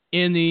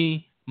in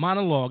the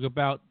monologue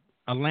about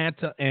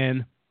Atlanta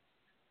and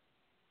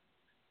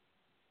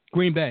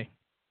Green Bay,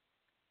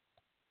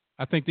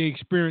 I think the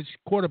experienced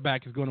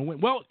quarterback is going to win.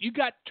 Well, you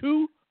got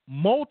 2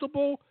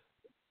 multiple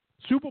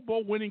Super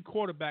Bowl winning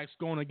quarterbacks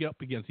going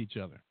up against each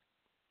other.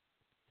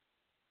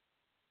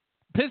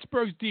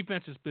 Pittsburgh's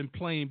defense has been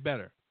playing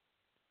better.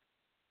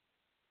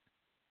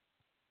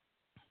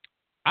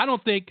 I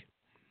don't think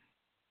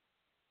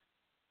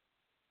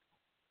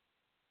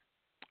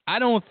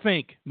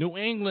New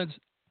England's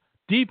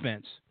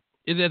defense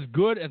is as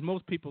good as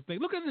most people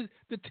think. Look at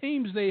the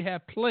teams they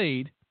have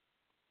played,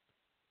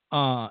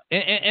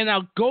 and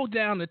I'll go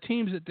down the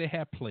teams that they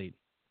have played.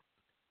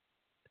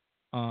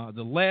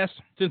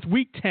 Since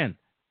week 10.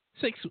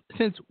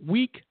 Since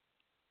week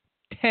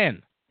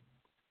 10.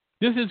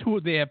 This is who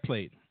they have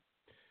played.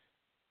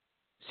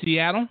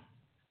 Seattle,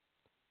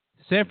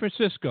 San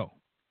Francisco,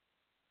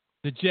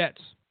 the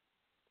Jets,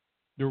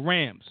 the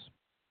Rams,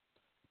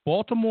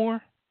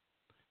 Baltimore,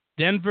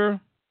 Denver,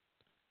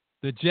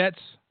 the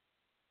Jets,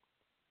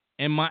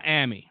 and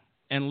Miami.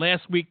 And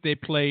last week they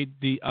played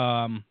the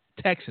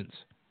Texans.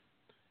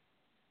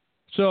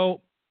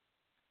 So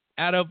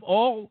out of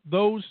all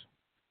those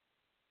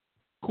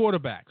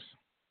quarterbacks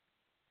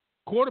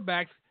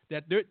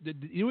that the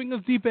New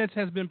England's defense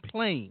has been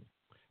playing.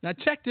 Now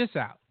check this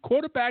out.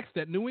 Quarterbacks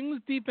that New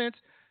England's defense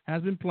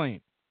has been playing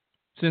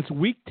since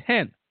week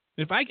 10.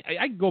 If I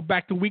can go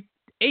back to week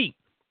 8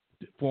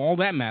 for all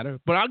that matter,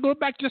 but I'll go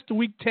back just to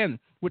week 10,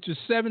 which is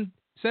 7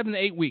 to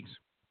 8 weeks.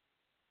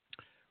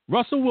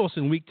 Russell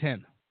Wilson, week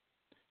 10.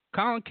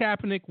 Colin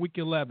Kaepernick, week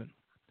 11.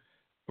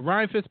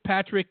 Ryan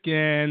Fitzpatrick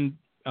and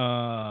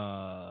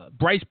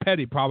Bryce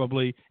Petty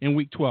probably in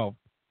week 12.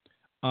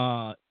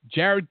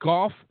 Jared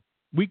Goff,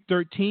 week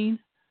 13.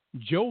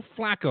 Joe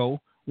Flacco,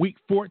 week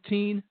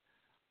 14.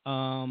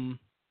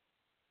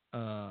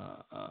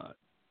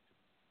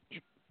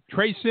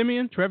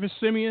 Trevor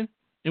Simeon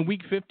in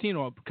week 15,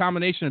 or a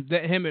combination of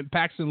him and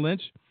Paxton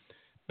Lynch.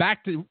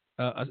 Back to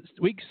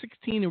week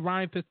 16 and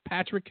Ryan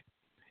Fitzpatrick.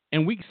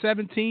 In week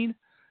 17,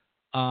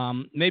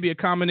 Maybe a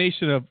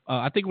combination of,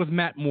 I think it was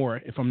Matt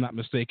Moore, if I'm not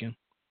mistaken,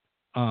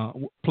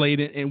 played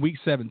in Week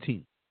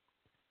 17.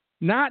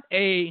 Not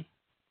a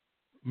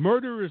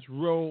murderous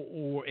row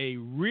or a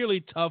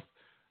really tough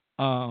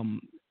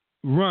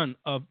run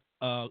of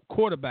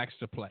quarterbacks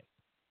to play.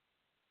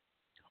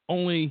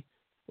 Only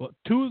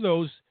two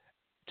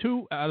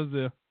out of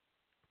the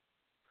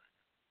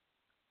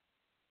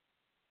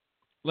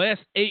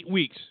last 8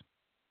 weeks.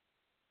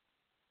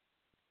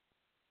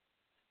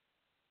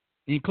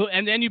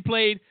 And then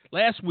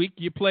last week,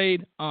 you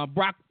played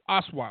Brock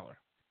Osweiler.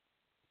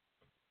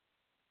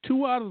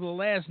 2 out of the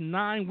last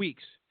 9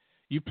 weeks,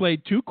 you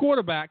played two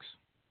quarterbacks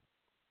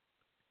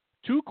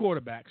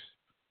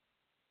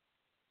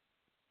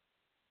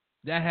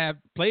that have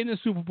played in the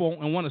Super Bowl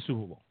and won a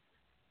Super Bowl.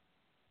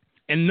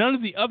 And none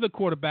of the other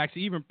quarterbacks,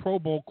 even Pro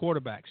Bowl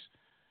quarterbacks,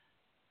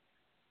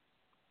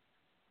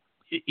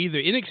 either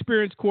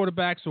inexperienced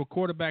quarterbacks or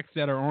quarterbacks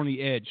that are on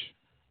the edge,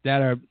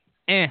 that are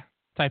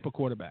type of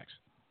quarterbacks.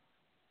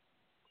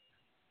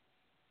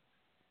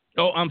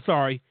 Oh, I'm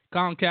sorry.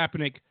 Colin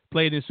Kaepernick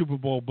played in the Super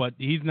Bowl, but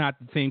he's not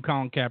the same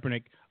Colin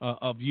Kaepernick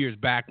of years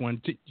back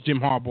when Jim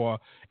Harbaugh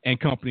and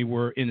company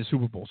were in the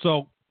Super Bowl.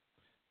 So,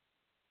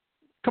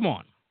 come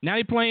on. Now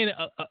you're playing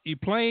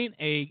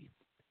a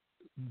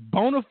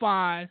bona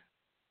fide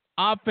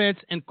offense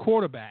and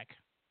quarterback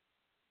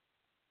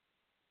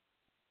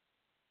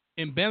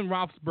in Ben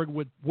Roethlisberger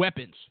with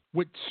weapons,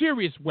 with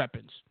serious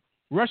weapons.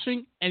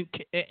 Rushing and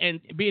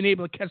being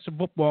able to catch the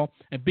football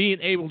and being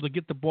able to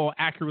get the ball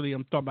accurately.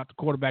 I'm talking about the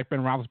quarterback,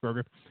 Ben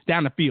Roethlisberger,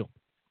 down the field.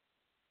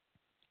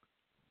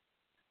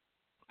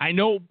 I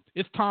know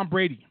it's Tom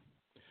Brady.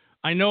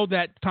 I know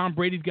that Tom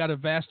Brady's got a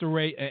vast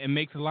array and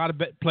makes a lot of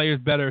players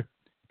better.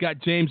 Got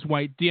James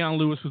White, Deion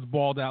Lewis was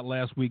balled out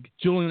last week,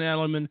 Julian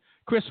Edelman,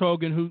 Chris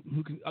Hogan, who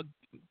can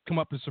come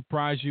up and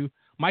surprise you,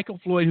 Michael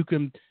Floyd, who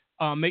can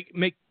make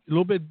a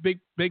little bit big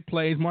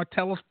plays,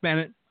 Martellus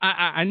Bennett.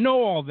 I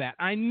know all that.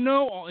 I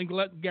know all, and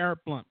Garrett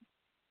Blunt.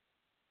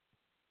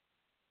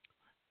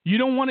 You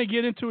don't want to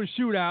get into a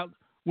shootout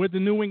with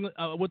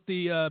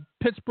the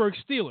Pittsburgh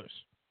Steelers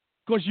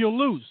because you'll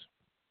lose.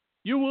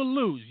 You will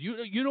lose.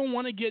 You don't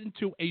want to get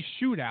into a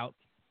shootout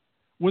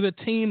with a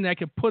team that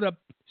can put up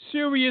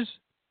serious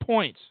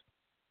points.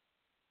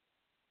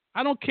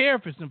 I don't care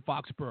if it's in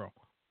Foxborough.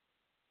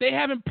 They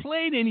haven't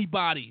played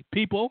anybody,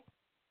 people.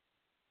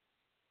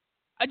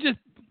 I just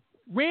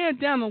ran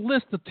down the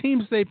list of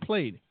teams they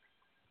played.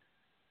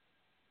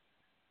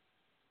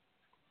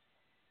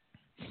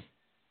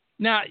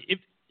 Now,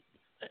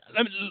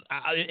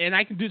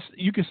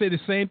 you can say the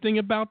same thing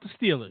about the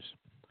Steelers,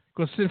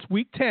 because since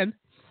Week 10,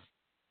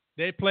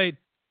 they played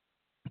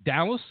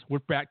Dallas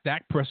with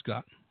Dak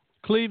Prescott,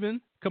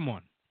 Cleveland, come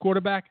on,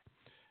 quarterback.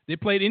 They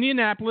played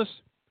Indianapolis,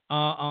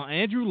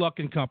 Andrew Luck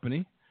and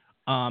company.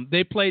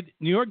 They played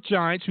New York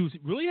Giants, who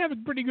really have a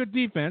pretty good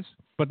defense,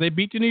 but they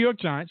beat the New York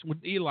Giants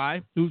with Eli,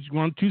 who's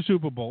won 2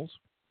 Super Bowls.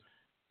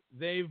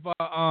 They've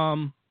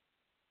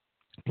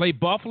played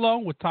Buffalo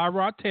with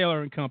Tyrod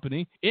Taylor and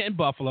company in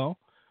Buffalo.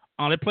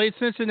 They played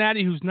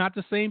Cincinnati, who's not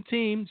the same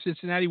team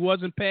Cincinnati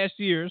was in past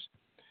years.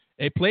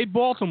 They played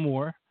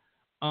Baltimore,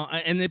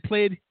 and they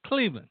played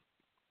Cleveland.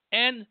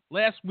 And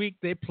last week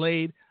they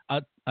played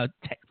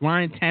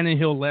Ryan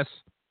Tannehill-less,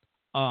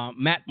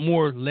 Matt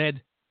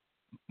Moore-led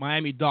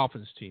Miami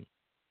Dolphins team.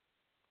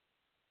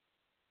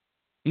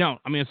 No,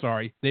 I mean,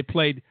 sorry. They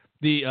played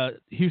the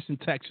Houston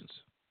Texans.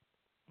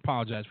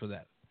 Apologize for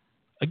that.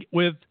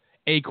 With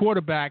a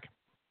quarterback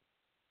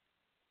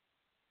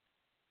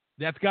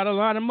that's got a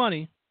lot of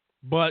money,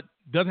 but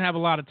doesn't have a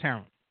lot of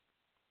talent.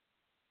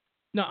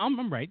 No,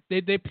 I'm right.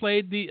 They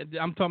played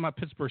I'm talking about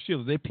Pittsburgh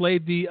Steelers. They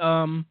played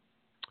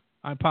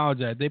I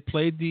apologize. They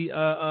played the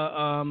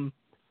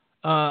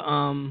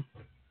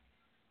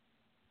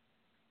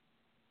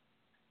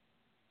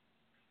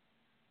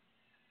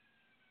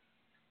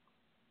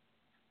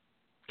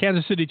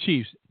Kansas City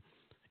Chiefs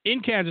in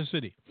Kansas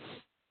City.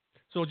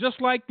 So just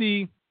like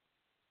the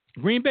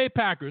Green Bay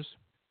Packers,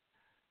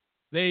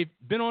 they've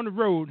been on the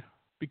road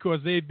because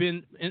they've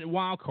been in a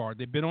wild card.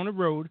 They've been on the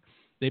road.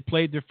 They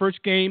played their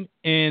first game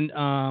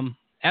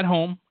at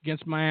home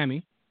against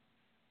Miami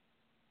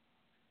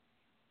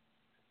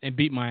and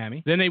beat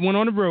Miami. Then they went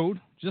on the road.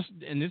 Just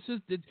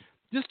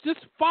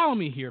follow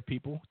me here,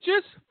 people.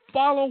 Just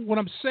follow what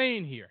I'm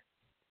saying here.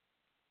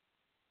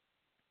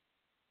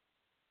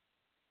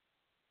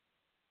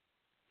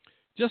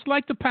 Just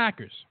like the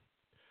Packers.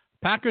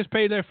 Packers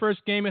played their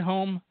first game at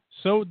home.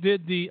 So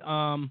did the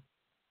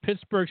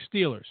Pittsburgh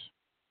Steelers.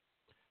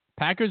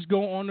 Packers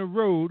go on the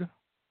road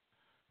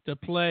to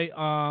play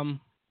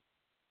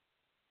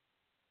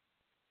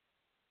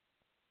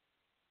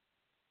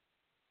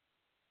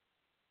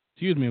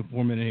excuse me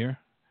for a minute here.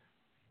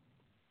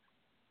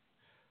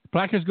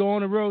 Packers go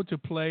on the road to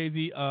play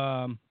the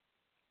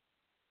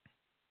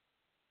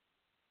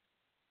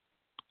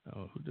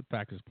who did the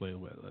Packers play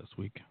with last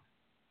week?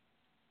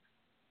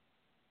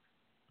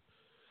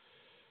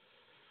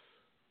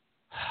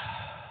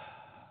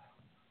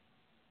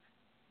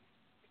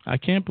 I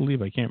can't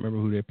believe I can't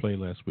remember who they played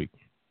last week.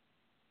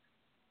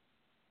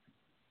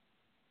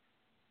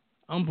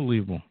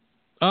 Unbelievable.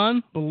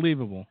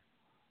 Unbelievable.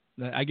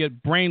 I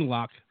get brain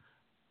locked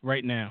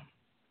right now.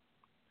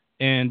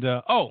 And,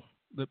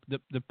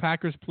 the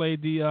Packers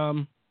played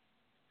the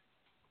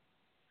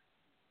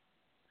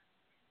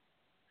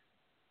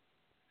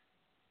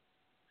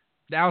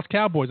Dallas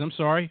Cowboys. I'm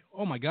sorry.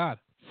 Oh, my God.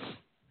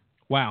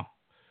 Wow.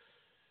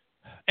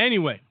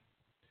 Anyway,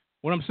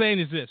 what I'm saying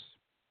is this.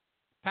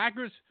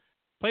 Packers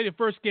play the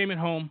first game at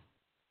home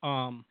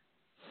and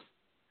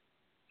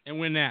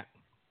win that.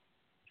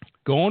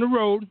 Go on the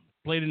road,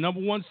 play the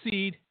number 1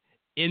 seed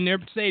in their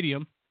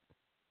stadium,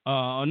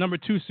 number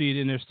 2 seed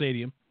in their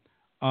stadium,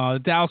 the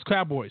Dallas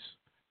Cowboys.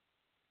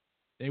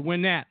 They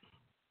win that.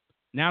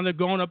 Now they're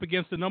going up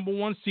against the number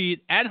 1 seed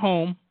at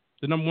home,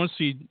 the number 1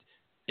 seed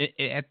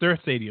at their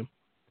stadium,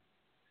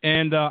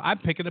 and I'm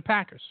picking the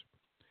Packers.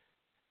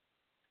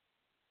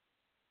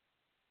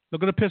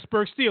 Look at the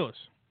Pittsburgh Steelers.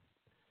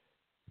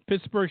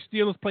 Pittsburgh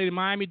Steelers play the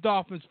Miami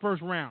Dolphins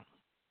first round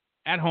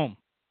at home.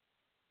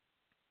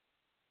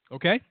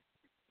 Okay?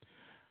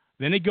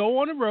 Then they go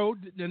on the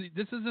road.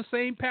 This is the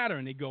same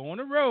pattern. They go on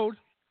the road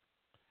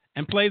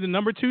and play the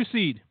number 2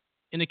 seed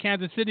in the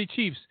Kansas City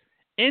Chiefs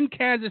in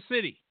Kansas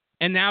City.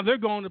 And now they're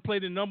going to play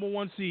the number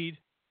 1 seed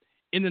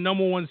in the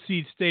number 1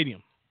 seed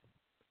stadium.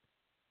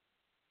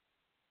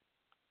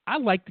 I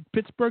like the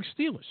Pittsburgh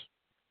Steelers.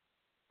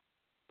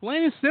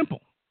 Plain and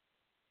simple.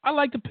 I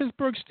like the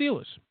Pittsburgh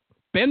Steelers.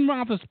 Ben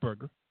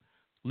Roethlisberger,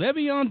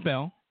 Le'Veon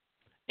Bell,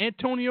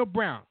 Antonio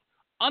Brown.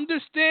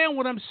 Understand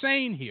what I'm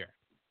saying here.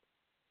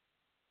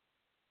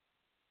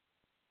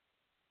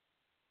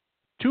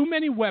 Too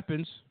many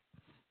weapons,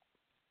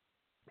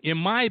 in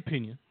my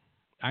opinion.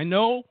 I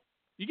know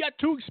you got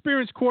 2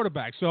 experienced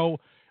quarterbacks, so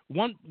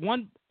one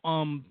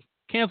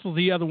cancels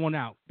the other one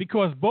out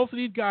because both of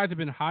these guys have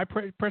been in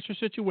high-pressure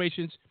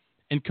situations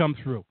and come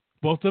through.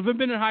 Both of them have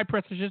been in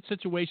high-pressure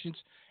situations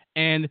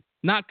and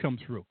not come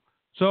through.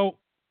 So,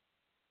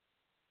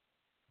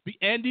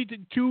 and these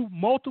 2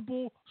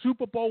 multiple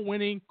Super Bowl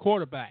winning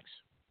quarterbacks.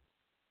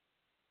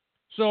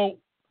 So,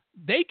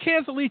 they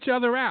cancel each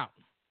other out.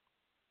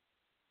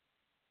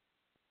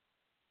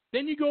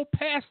 Then you go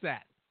past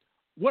that.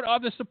 What are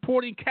the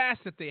supporting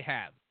cast that they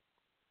have?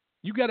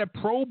 You got a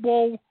Pro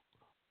Bowl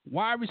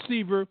wide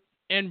receiver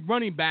and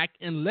running back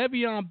in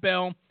Le'Veon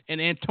Bell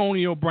and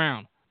Antonio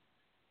Brown.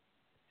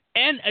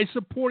 And a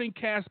supporting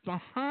cast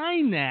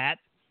behind that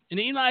in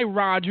Eli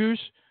Rogers,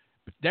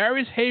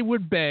 Darius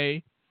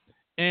Haywood-Bay,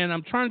 and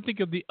I'm trying to think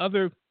of the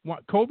other,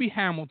 Kobe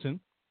Hamilton,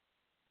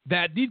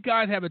 that these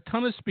guys have a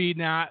ton of speed.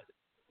 Now,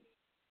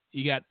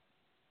 you got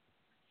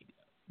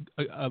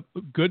a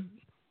good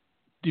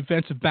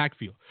defensive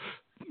backfield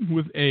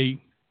with a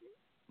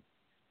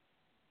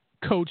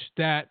coach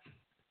that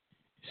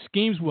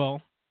schemes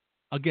well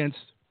against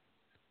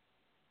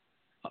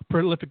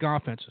prolific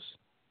offenses.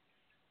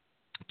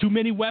 Too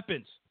many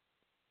weapons.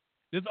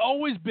 There's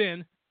always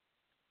been,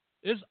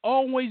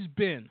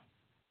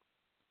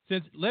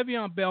 since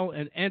Le'Veon Bell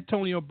and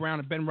Antonio Brown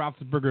and Ben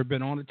Roethlisberger have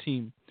been on the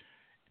team,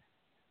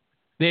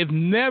 they've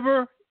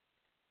never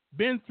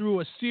been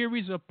through a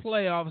series of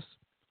playoffs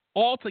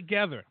all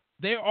together.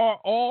 They are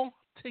all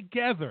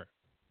together.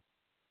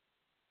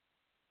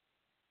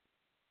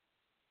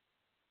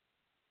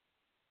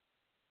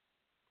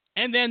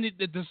 And then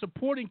the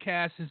supporting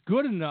cast is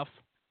good enough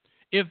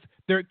if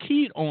they're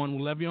keyed on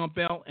with Le'Veon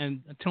Bell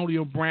and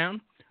Antonio Brown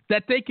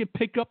that they can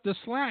pick up the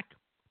slack.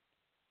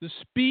 The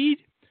speed,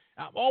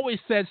 I've always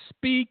said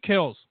speed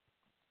kills.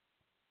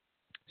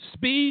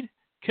 Speed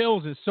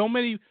kills in so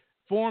many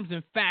forms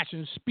and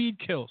fashions. Speed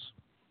kills.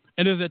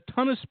 And there's a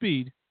ton of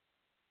speed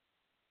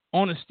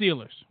on the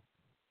Steelers,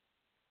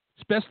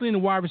 especially in the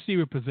wide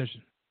receiver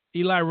position.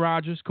 Eli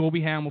Rogers,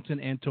 Kobe Hamilton,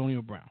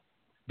 Antonio Brown.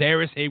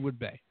 Darius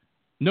Haywood-Bay.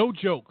 No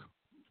joke.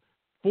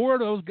 Four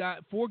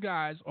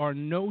guys are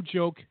no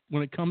joke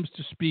when it comes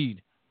to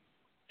speed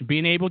and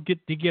being able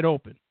to get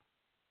open.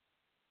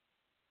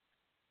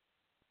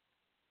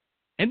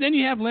 And then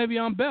you have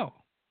Le'Veon Bell.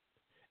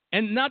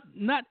 And not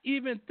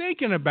even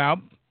thinking about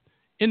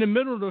in the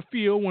middle of the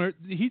field where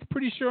he's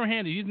pretty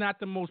sure-handed. He's not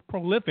the most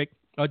prolific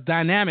or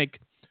dynamic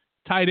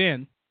tight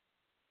end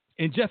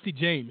in Jesse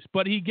James,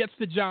 but he gets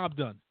the job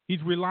done.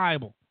 He's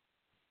reliable.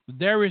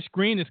 Darius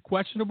Green is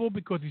questionable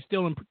because he's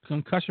still in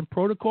concussion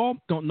protocol.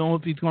 Don't know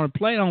if he's going to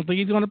play. I don't think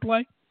he's going to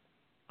play.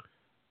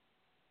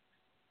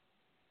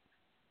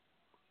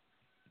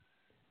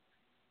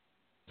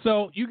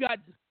 So you got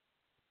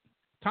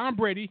Tom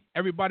Brady.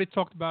 Everybody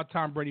talked about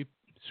Tom Brady,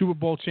 Super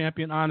Bowl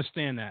champion. I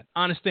understand that.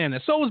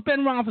 So was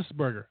Ben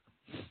Roethlisberger.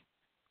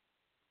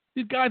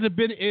 These guys have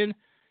been in.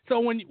 So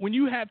when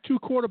you have 2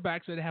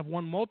 quarterbacks that have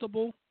won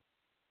multiple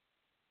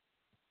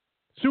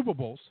Super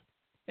Bowls,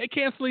 they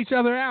cancel each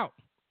other out.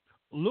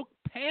 Look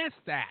past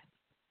that.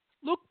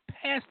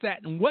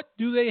 And what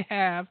do they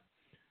have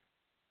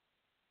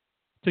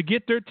to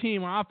get their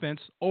team offense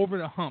over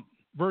the hump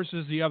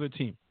versus the other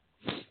team?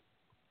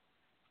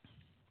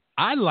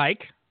 I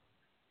like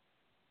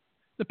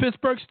the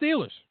Pittsburgh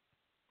Steelers.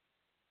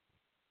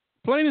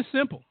 Plain and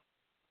simple.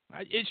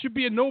 It should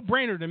be a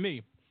no-brainer to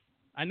me.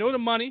 I know the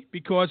money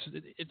because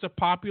it's a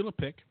popular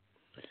pick.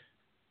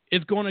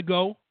 It's going to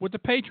go with the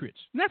Patriots.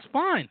 And that's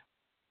fine.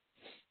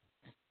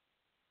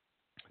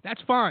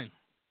 That's fine.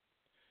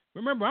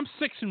 Remember, I'm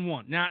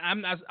 6-1. Now,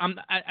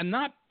 I'm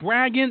not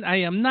bragging.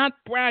 I am not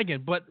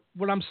bragging. But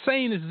what I'm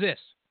saying is this.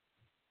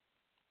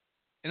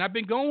 And I've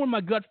been going with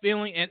my gut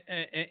feeling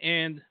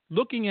and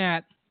looking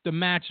at the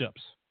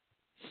matchups.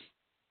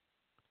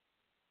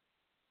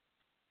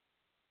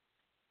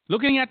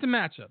 Looking at the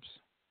matchups.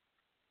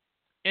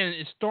 And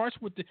it starts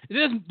with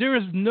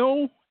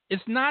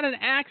it's not an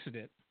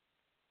accident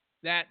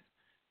that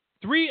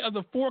 3 of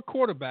the 4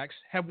 quarterbacks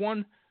have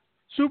won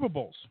Super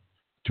Bowls.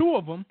 2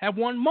 of them have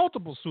won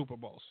multiple Super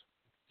Bowls.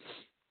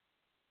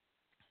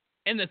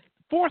 And the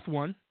 4th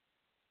one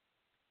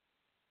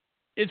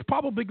is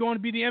probably going to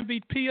be the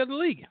MVP of the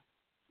league.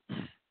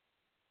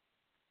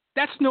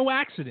 That's no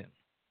accident.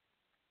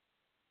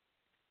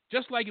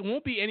 Just like it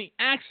won't be any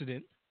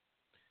accident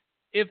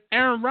if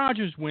Aaron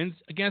Rodgers wins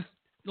against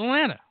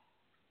Atlanta.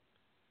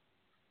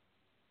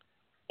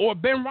 Or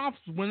Ben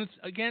Roethlisberger wins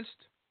against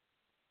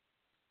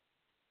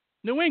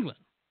New England.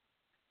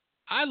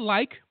 I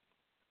like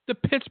the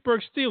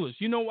Pittsburgh Steelers.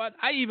 You know what?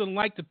 I even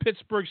like the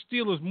Pittsburgh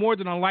Steelers more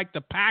than I like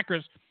the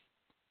Packers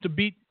to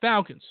beat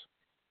Falcons.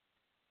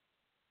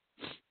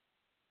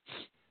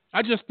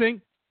 I just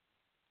think,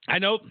 I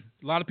know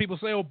a lot of people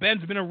say, oh,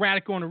 Ben's been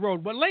erratic on the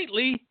road. But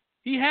lately,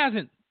 he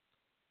hasn't.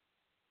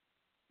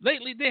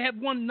 Lately, they have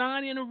won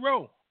 9 in a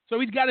row. So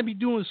he's got to be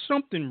doing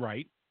something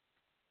right.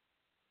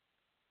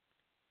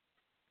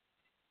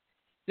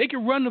 They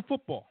can run the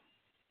football.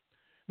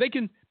 They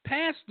can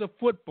pass the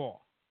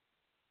football.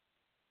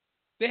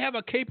 They have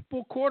a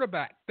capable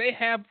quarterback. They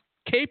have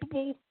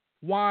capable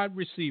wide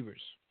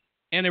receivers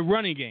and a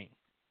running game.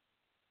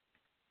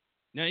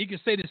 Now, you can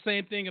say the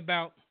same thing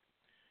about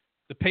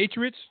the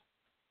Patriots,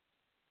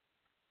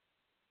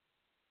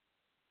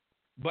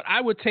 but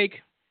I would take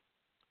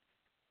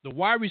the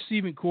wide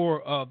receiving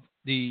core of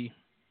the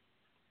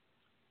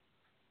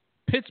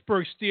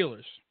Pittsburgh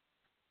Steelers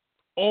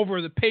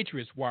over the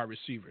Patriots wide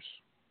receivers.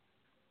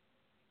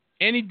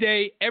 Any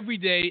day, every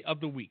day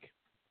of the week.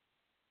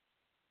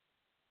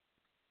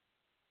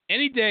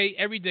 Any day,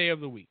 every day of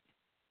the week.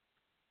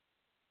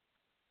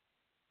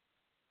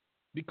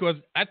 Because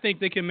I think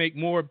they can make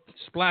more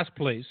splash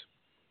plays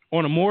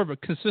on a more of a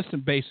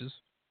consistent basis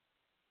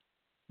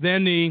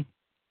than the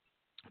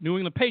New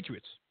England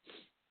Patriots.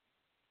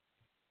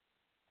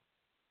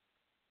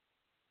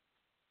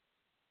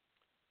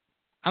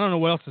 I don't know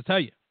what else to tell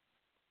you.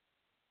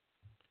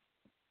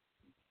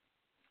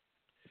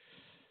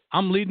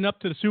 I'm leading up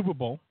to the Super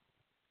Bowl,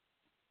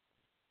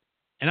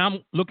 and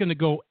I'm looking to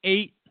go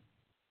 8-2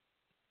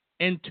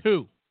 in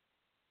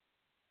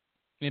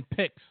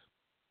picks,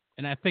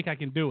 and I think I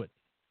can do it.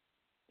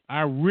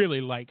 I really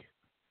like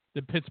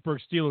the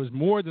Pittsburgh Steelers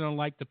more than I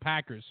like the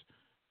Packers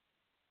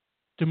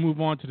to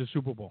move on to the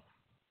Super Bowl.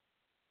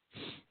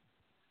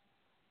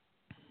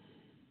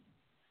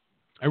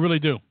 I really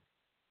do.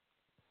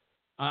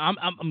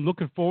 I'm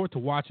looking forward to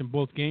watching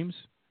both games.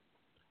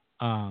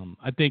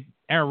 I think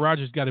Aaron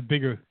Rodgers got a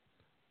bigger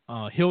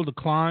hill to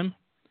climb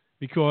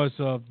because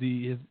of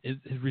his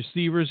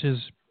receivers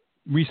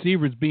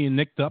being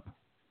nicked up.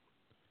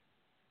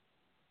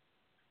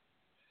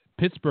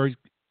 Pittsburgh,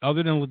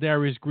 other than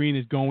Ladarius Green,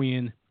 is going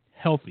in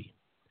healthy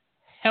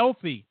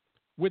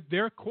with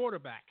their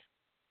quarterback.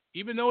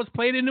 Even though it's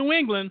played in New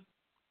England,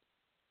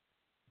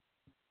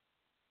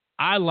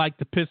 I like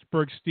the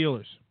Pittsburgh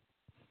Steelers.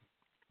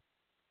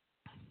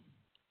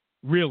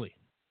 Really.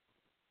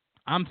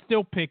 I'm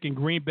still picking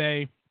Green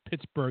Bay,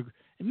 Pittsburgh.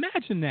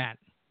 Imagine that.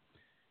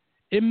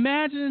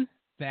 Imagine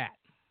that.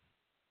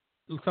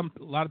 A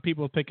lot of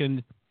people are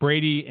picking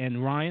Brady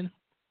and Ryan.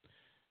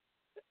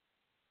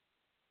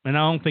 And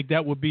I don't think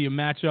that would be a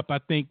matchup. I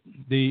think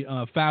the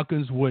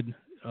Falcons would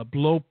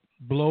blow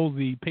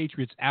the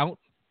Patriots out,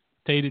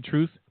 to tell you the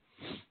truth,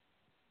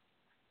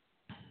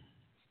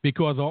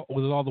 because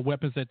with all the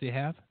weapons that they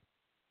have.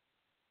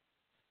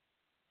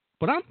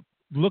 But I'm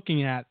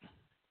looking at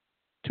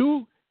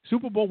 2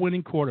 Super Bowl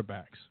winning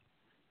quarterbacks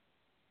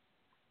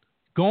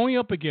going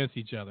up against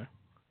each other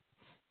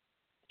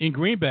in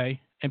Green Bay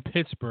and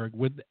Pittsburgh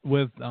with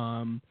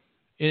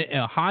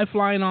high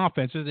flying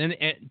offenses and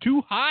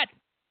 2 hot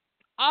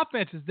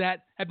offenses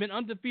that have been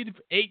undefeated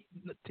for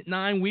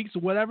 8-9 weeks or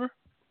whatever.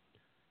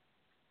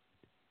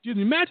 Just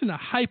imagine the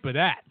hype of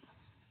that.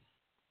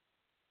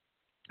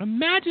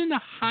 Imagine the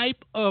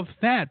hype of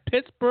that.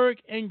 Pittsburgh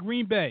and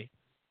Green Bay.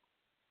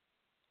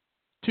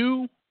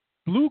 2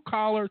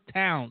 blue-collar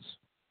towns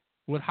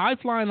with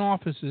high-flying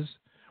offices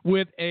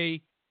with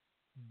a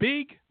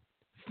big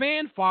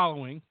fan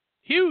following,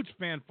 huge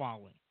fan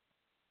following,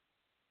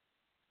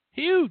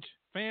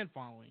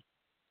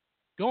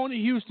 going to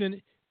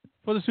Houston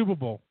for the Super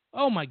Bowl.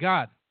 Oh, my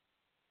God.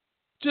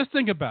 Just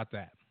think about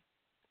that.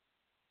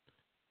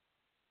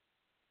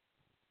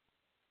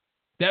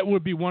 That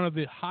would be one of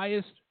the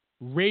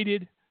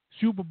highest-rated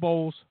Super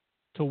Bowls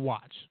to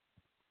watch.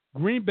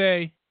 Green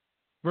Bay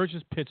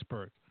versus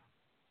Pittsburgh.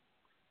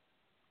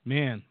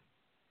 Man,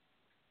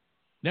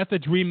 That's a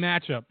dream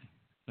matchup,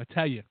 I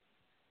tell you.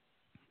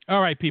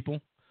 All right, people.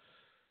 I'm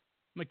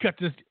going to cut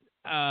this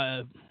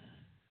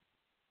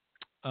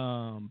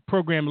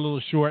program a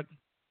little short.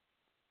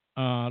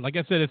 Like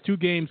I said, there's 2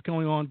 games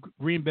going on.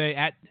 Green Bay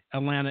at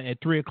Atlanta at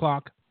 3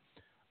 o'clock.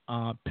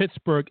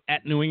 Pittsburgh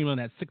at New England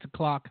at 6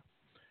 o'clock.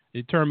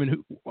 Determine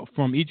who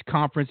from each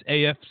conference,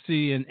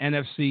 AFC and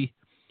NFC,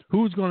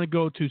 who's going to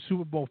go to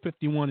Super Bowl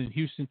 51 in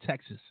Houston,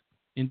 Texas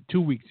in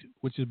 2 weeks,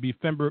 which will be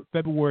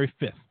February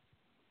 5th.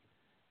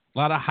 A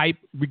lot of hype,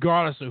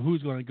 regardless of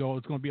who's going to go.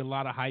 It's going to be a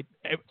lot of hype.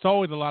 It's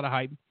always a lot of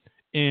hype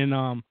in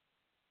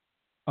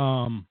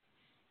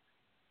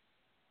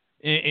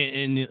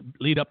the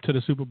lead up to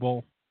the Super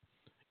Bowl.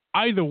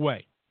 Either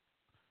way,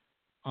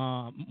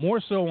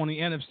 more so on the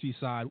NFC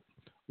side,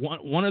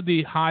 one of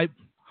the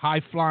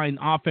high-flying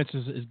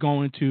offenses is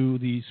going to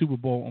the Super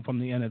Bowl from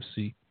the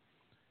NFC.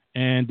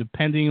 And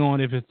depending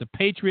on if it's the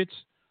Patriots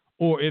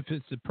or if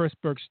it's the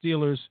Pittsburgh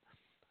Steelers,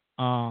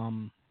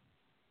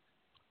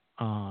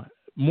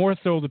 more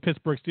so the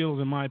Pittsburgh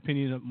Steelers, in my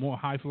opinion, a more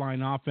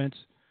high-flying offense.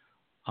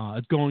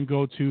 It's going to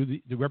go to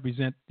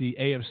represent the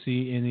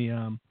AFC in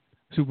the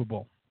Super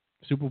Bowl.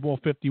 Super Bowl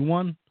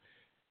 51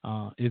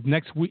 is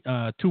next week,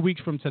 2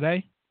 weeks from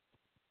today.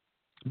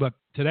 But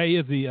today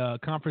is the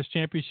conference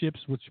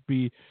championships, which will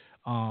be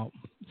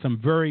some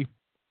very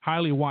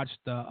highly watched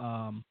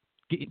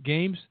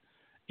games.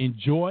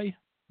 Enjoy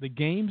the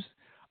games.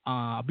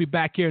 I'll be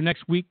back here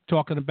next week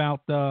talking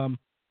about the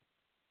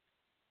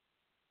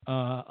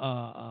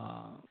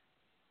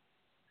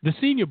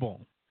Senior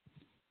Bowl.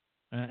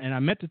 And I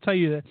meant to tell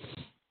you that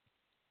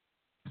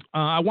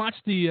I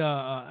watched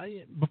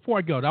before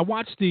I go, I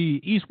watched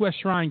the East-West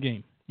Shrine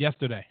game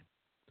yesterday.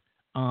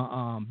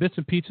 Bits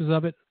and pieces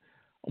of it.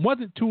 I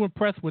wasn't too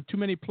impressed with too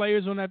many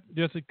players on that.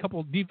 There's a couple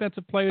of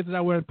defensive players that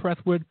I was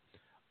impressed with.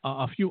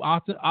 A few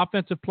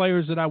offensive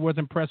players that I was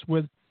impressed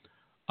with.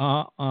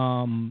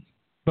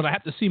 But I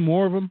have to see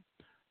more of them.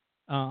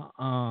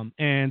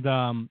 And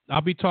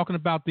I'll be talking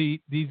about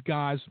these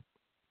guys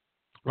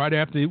right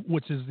after,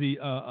 which is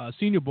the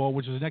Senior Bowl,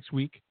 which is next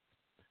week,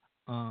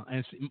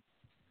 and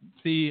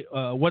see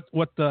what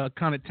the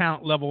kind of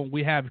talent level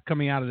we have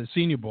coming out of the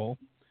Senior Bowl.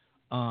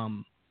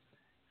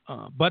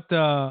 But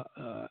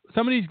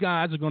some of these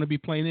guys are going to be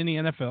playing in the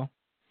NFL.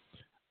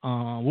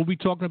 We'll be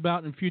talking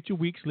about in future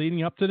weeks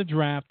leading up to the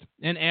draft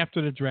and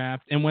after the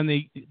draft, and when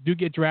they do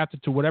get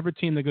drafted to whatever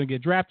team they're going to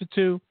get drafted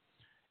to,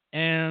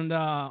 and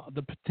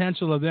the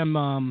potential of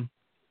them,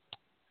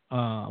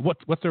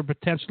 what's their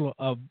potential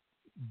of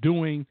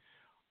doing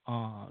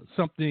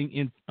something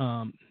in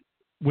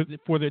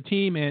for their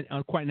team and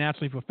quite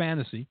naturally for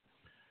fantasy,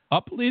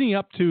 leading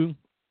up to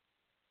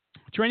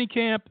training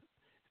camp,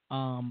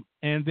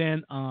 and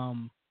then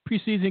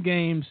preseason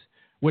games,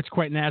 which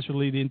quite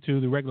naturally lead into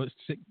the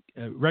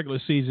regular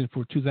season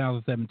for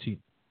 2017.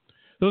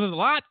 So there's a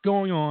lot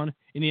going on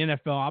in the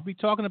NFL. I'll be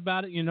talking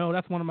about it.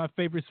 That's one of my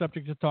favorite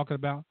subjects to talk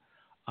about.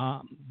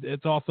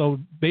 It's also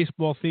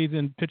baseball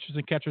season. Pitchers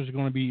and catchers are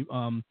going to be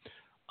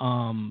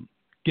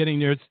getting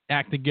their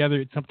act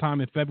together sometime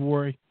in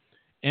February,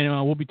 and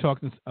we'll be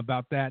talking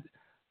about that.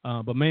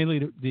 But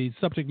mainly the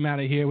subject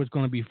matter here was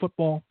going to be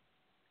football,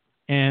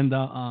 and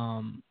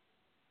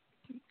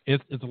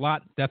it's a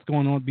lot that's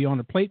going on beyond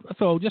the plate.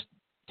 So just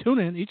tune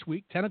in each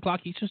week, 10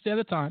 o'clock Eastern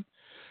Standard Time.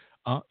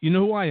 You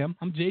know who I am.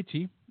 I'm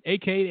JT,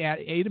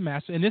 a.k.a. The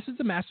Master, and this is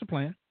the Master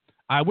Plan.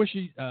 I wish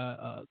you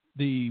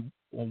the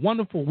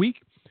wonderful week.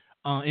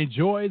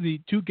 Enjoy the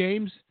 2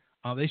 games.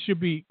 They should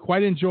be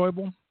quite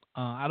enjoyable.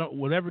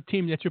 Whatever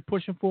team that you're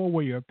pushing for,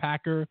 whether you're a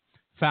Packer,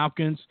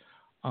 Falcons,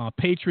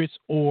 Patriots,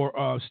 or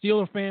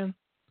Steeler fan,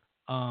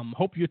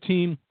 hope your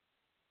team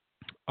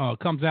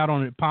comes out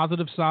on the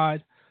positive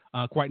side.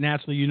 Quite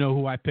naturally, you know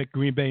who I picked,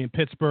 Green Bay and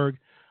Pittsburgh,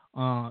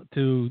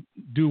 to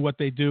do what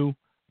they do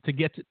to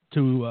get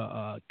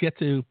to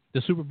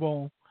the Super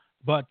Bowl.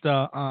 But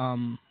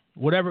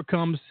whatever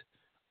comes,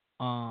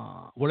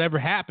 whatever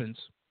happens,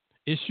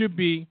 it should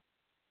be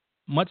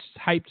much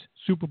hyped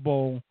Super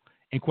Bowl.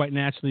 And quite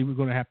naturally, we're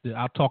going to have to.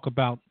 I'll talk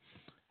about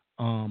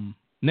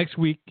next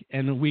week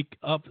and the week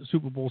of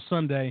Super Bowl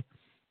Sunday,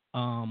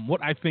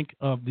 what I think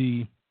of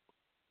the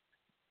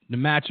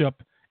matchup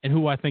and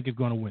who I think is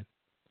going to win.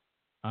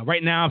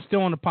 Right now, I'm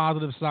still on the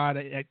positive side.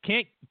 I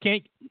can't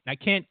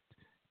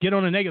get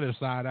on the negative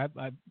side.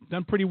 I've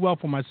done pretty well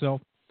for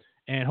myself,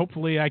 and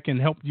hopefully, I can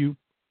help you.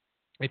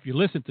 If you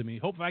listen to me,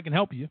 hopefully, I can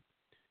help you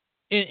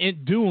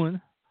in doing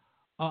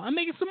and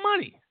making some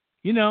money.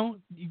 You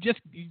just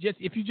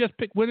if you just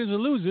pick winners or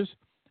losers,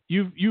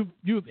 you've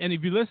and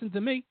if you listen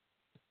to me,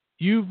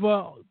 you've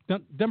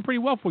done pretty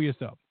well for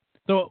yourself.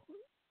 So,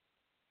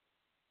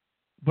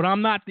 but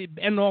I'm not the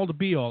end all to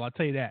be all. I'll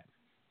tell you that.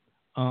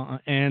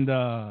 And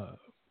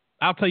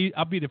I'll tell you,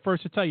 I'll be the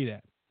first to tell you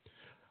that.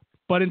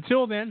 But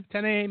until then,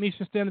 10 a.m.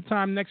 Eastern Standard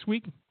Time next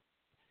week.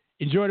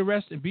 Enjoy the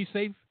rest and be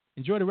safe.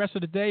 Enjoy the rest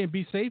of the day and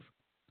be safe.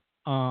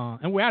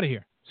 And we're out of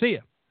here. See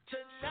ya.